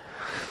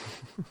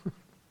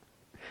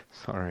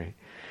 Sorry.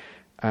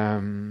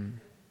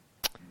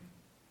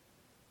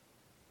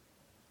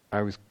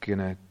 I was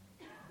gonna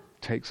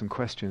take some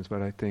questions, but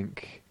I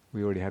think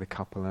we already had a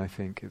couple, and I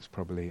think it's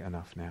probably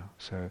enough now.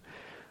 So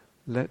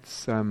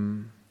let's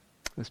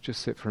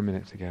just sit for a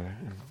minute together.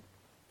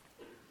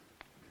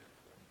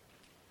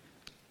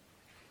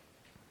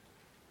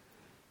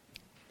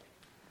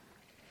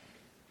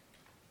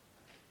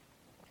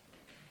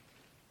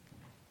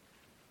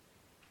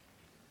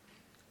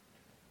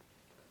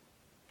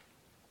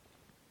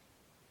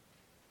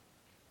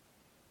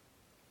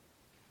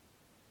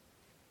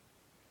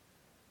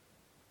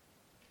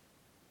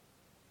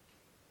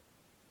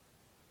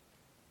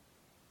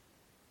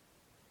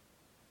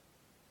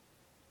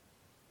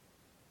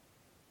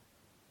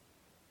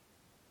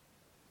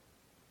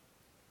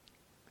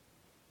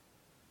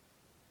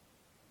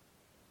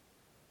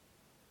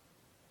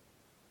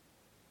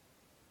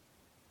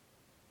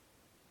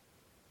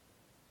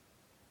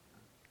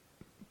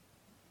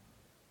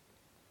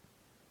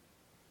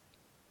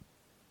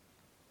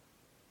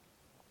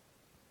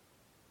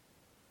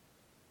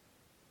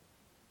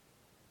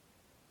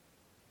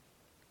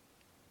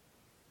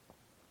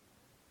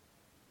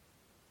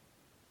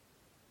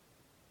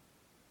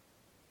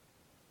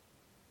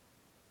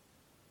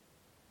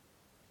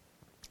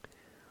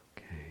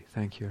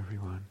 Thank you,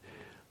 everyone.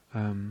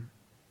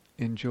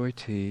 Enjoy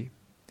tea.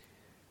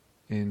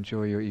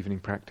 Enjoy your evening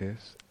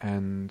practice.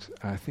 And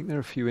I think there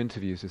are a few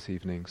interviews this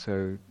evening,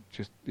 so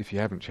just if you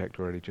haven't checked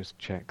already, just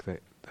check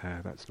that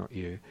that's not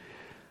you.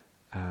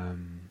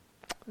 And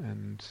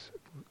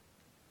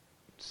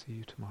see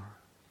you tomorrow.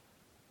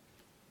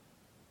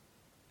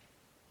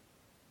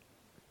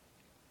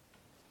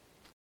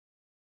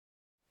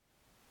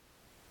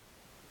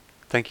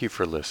 Thank you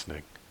for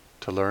listening.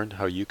 To learn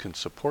how you can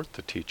support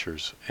the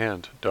teachers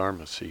and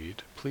Dharma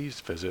Seed,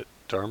 please visit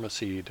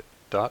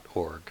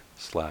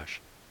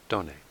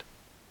dharmaseed.org/donate.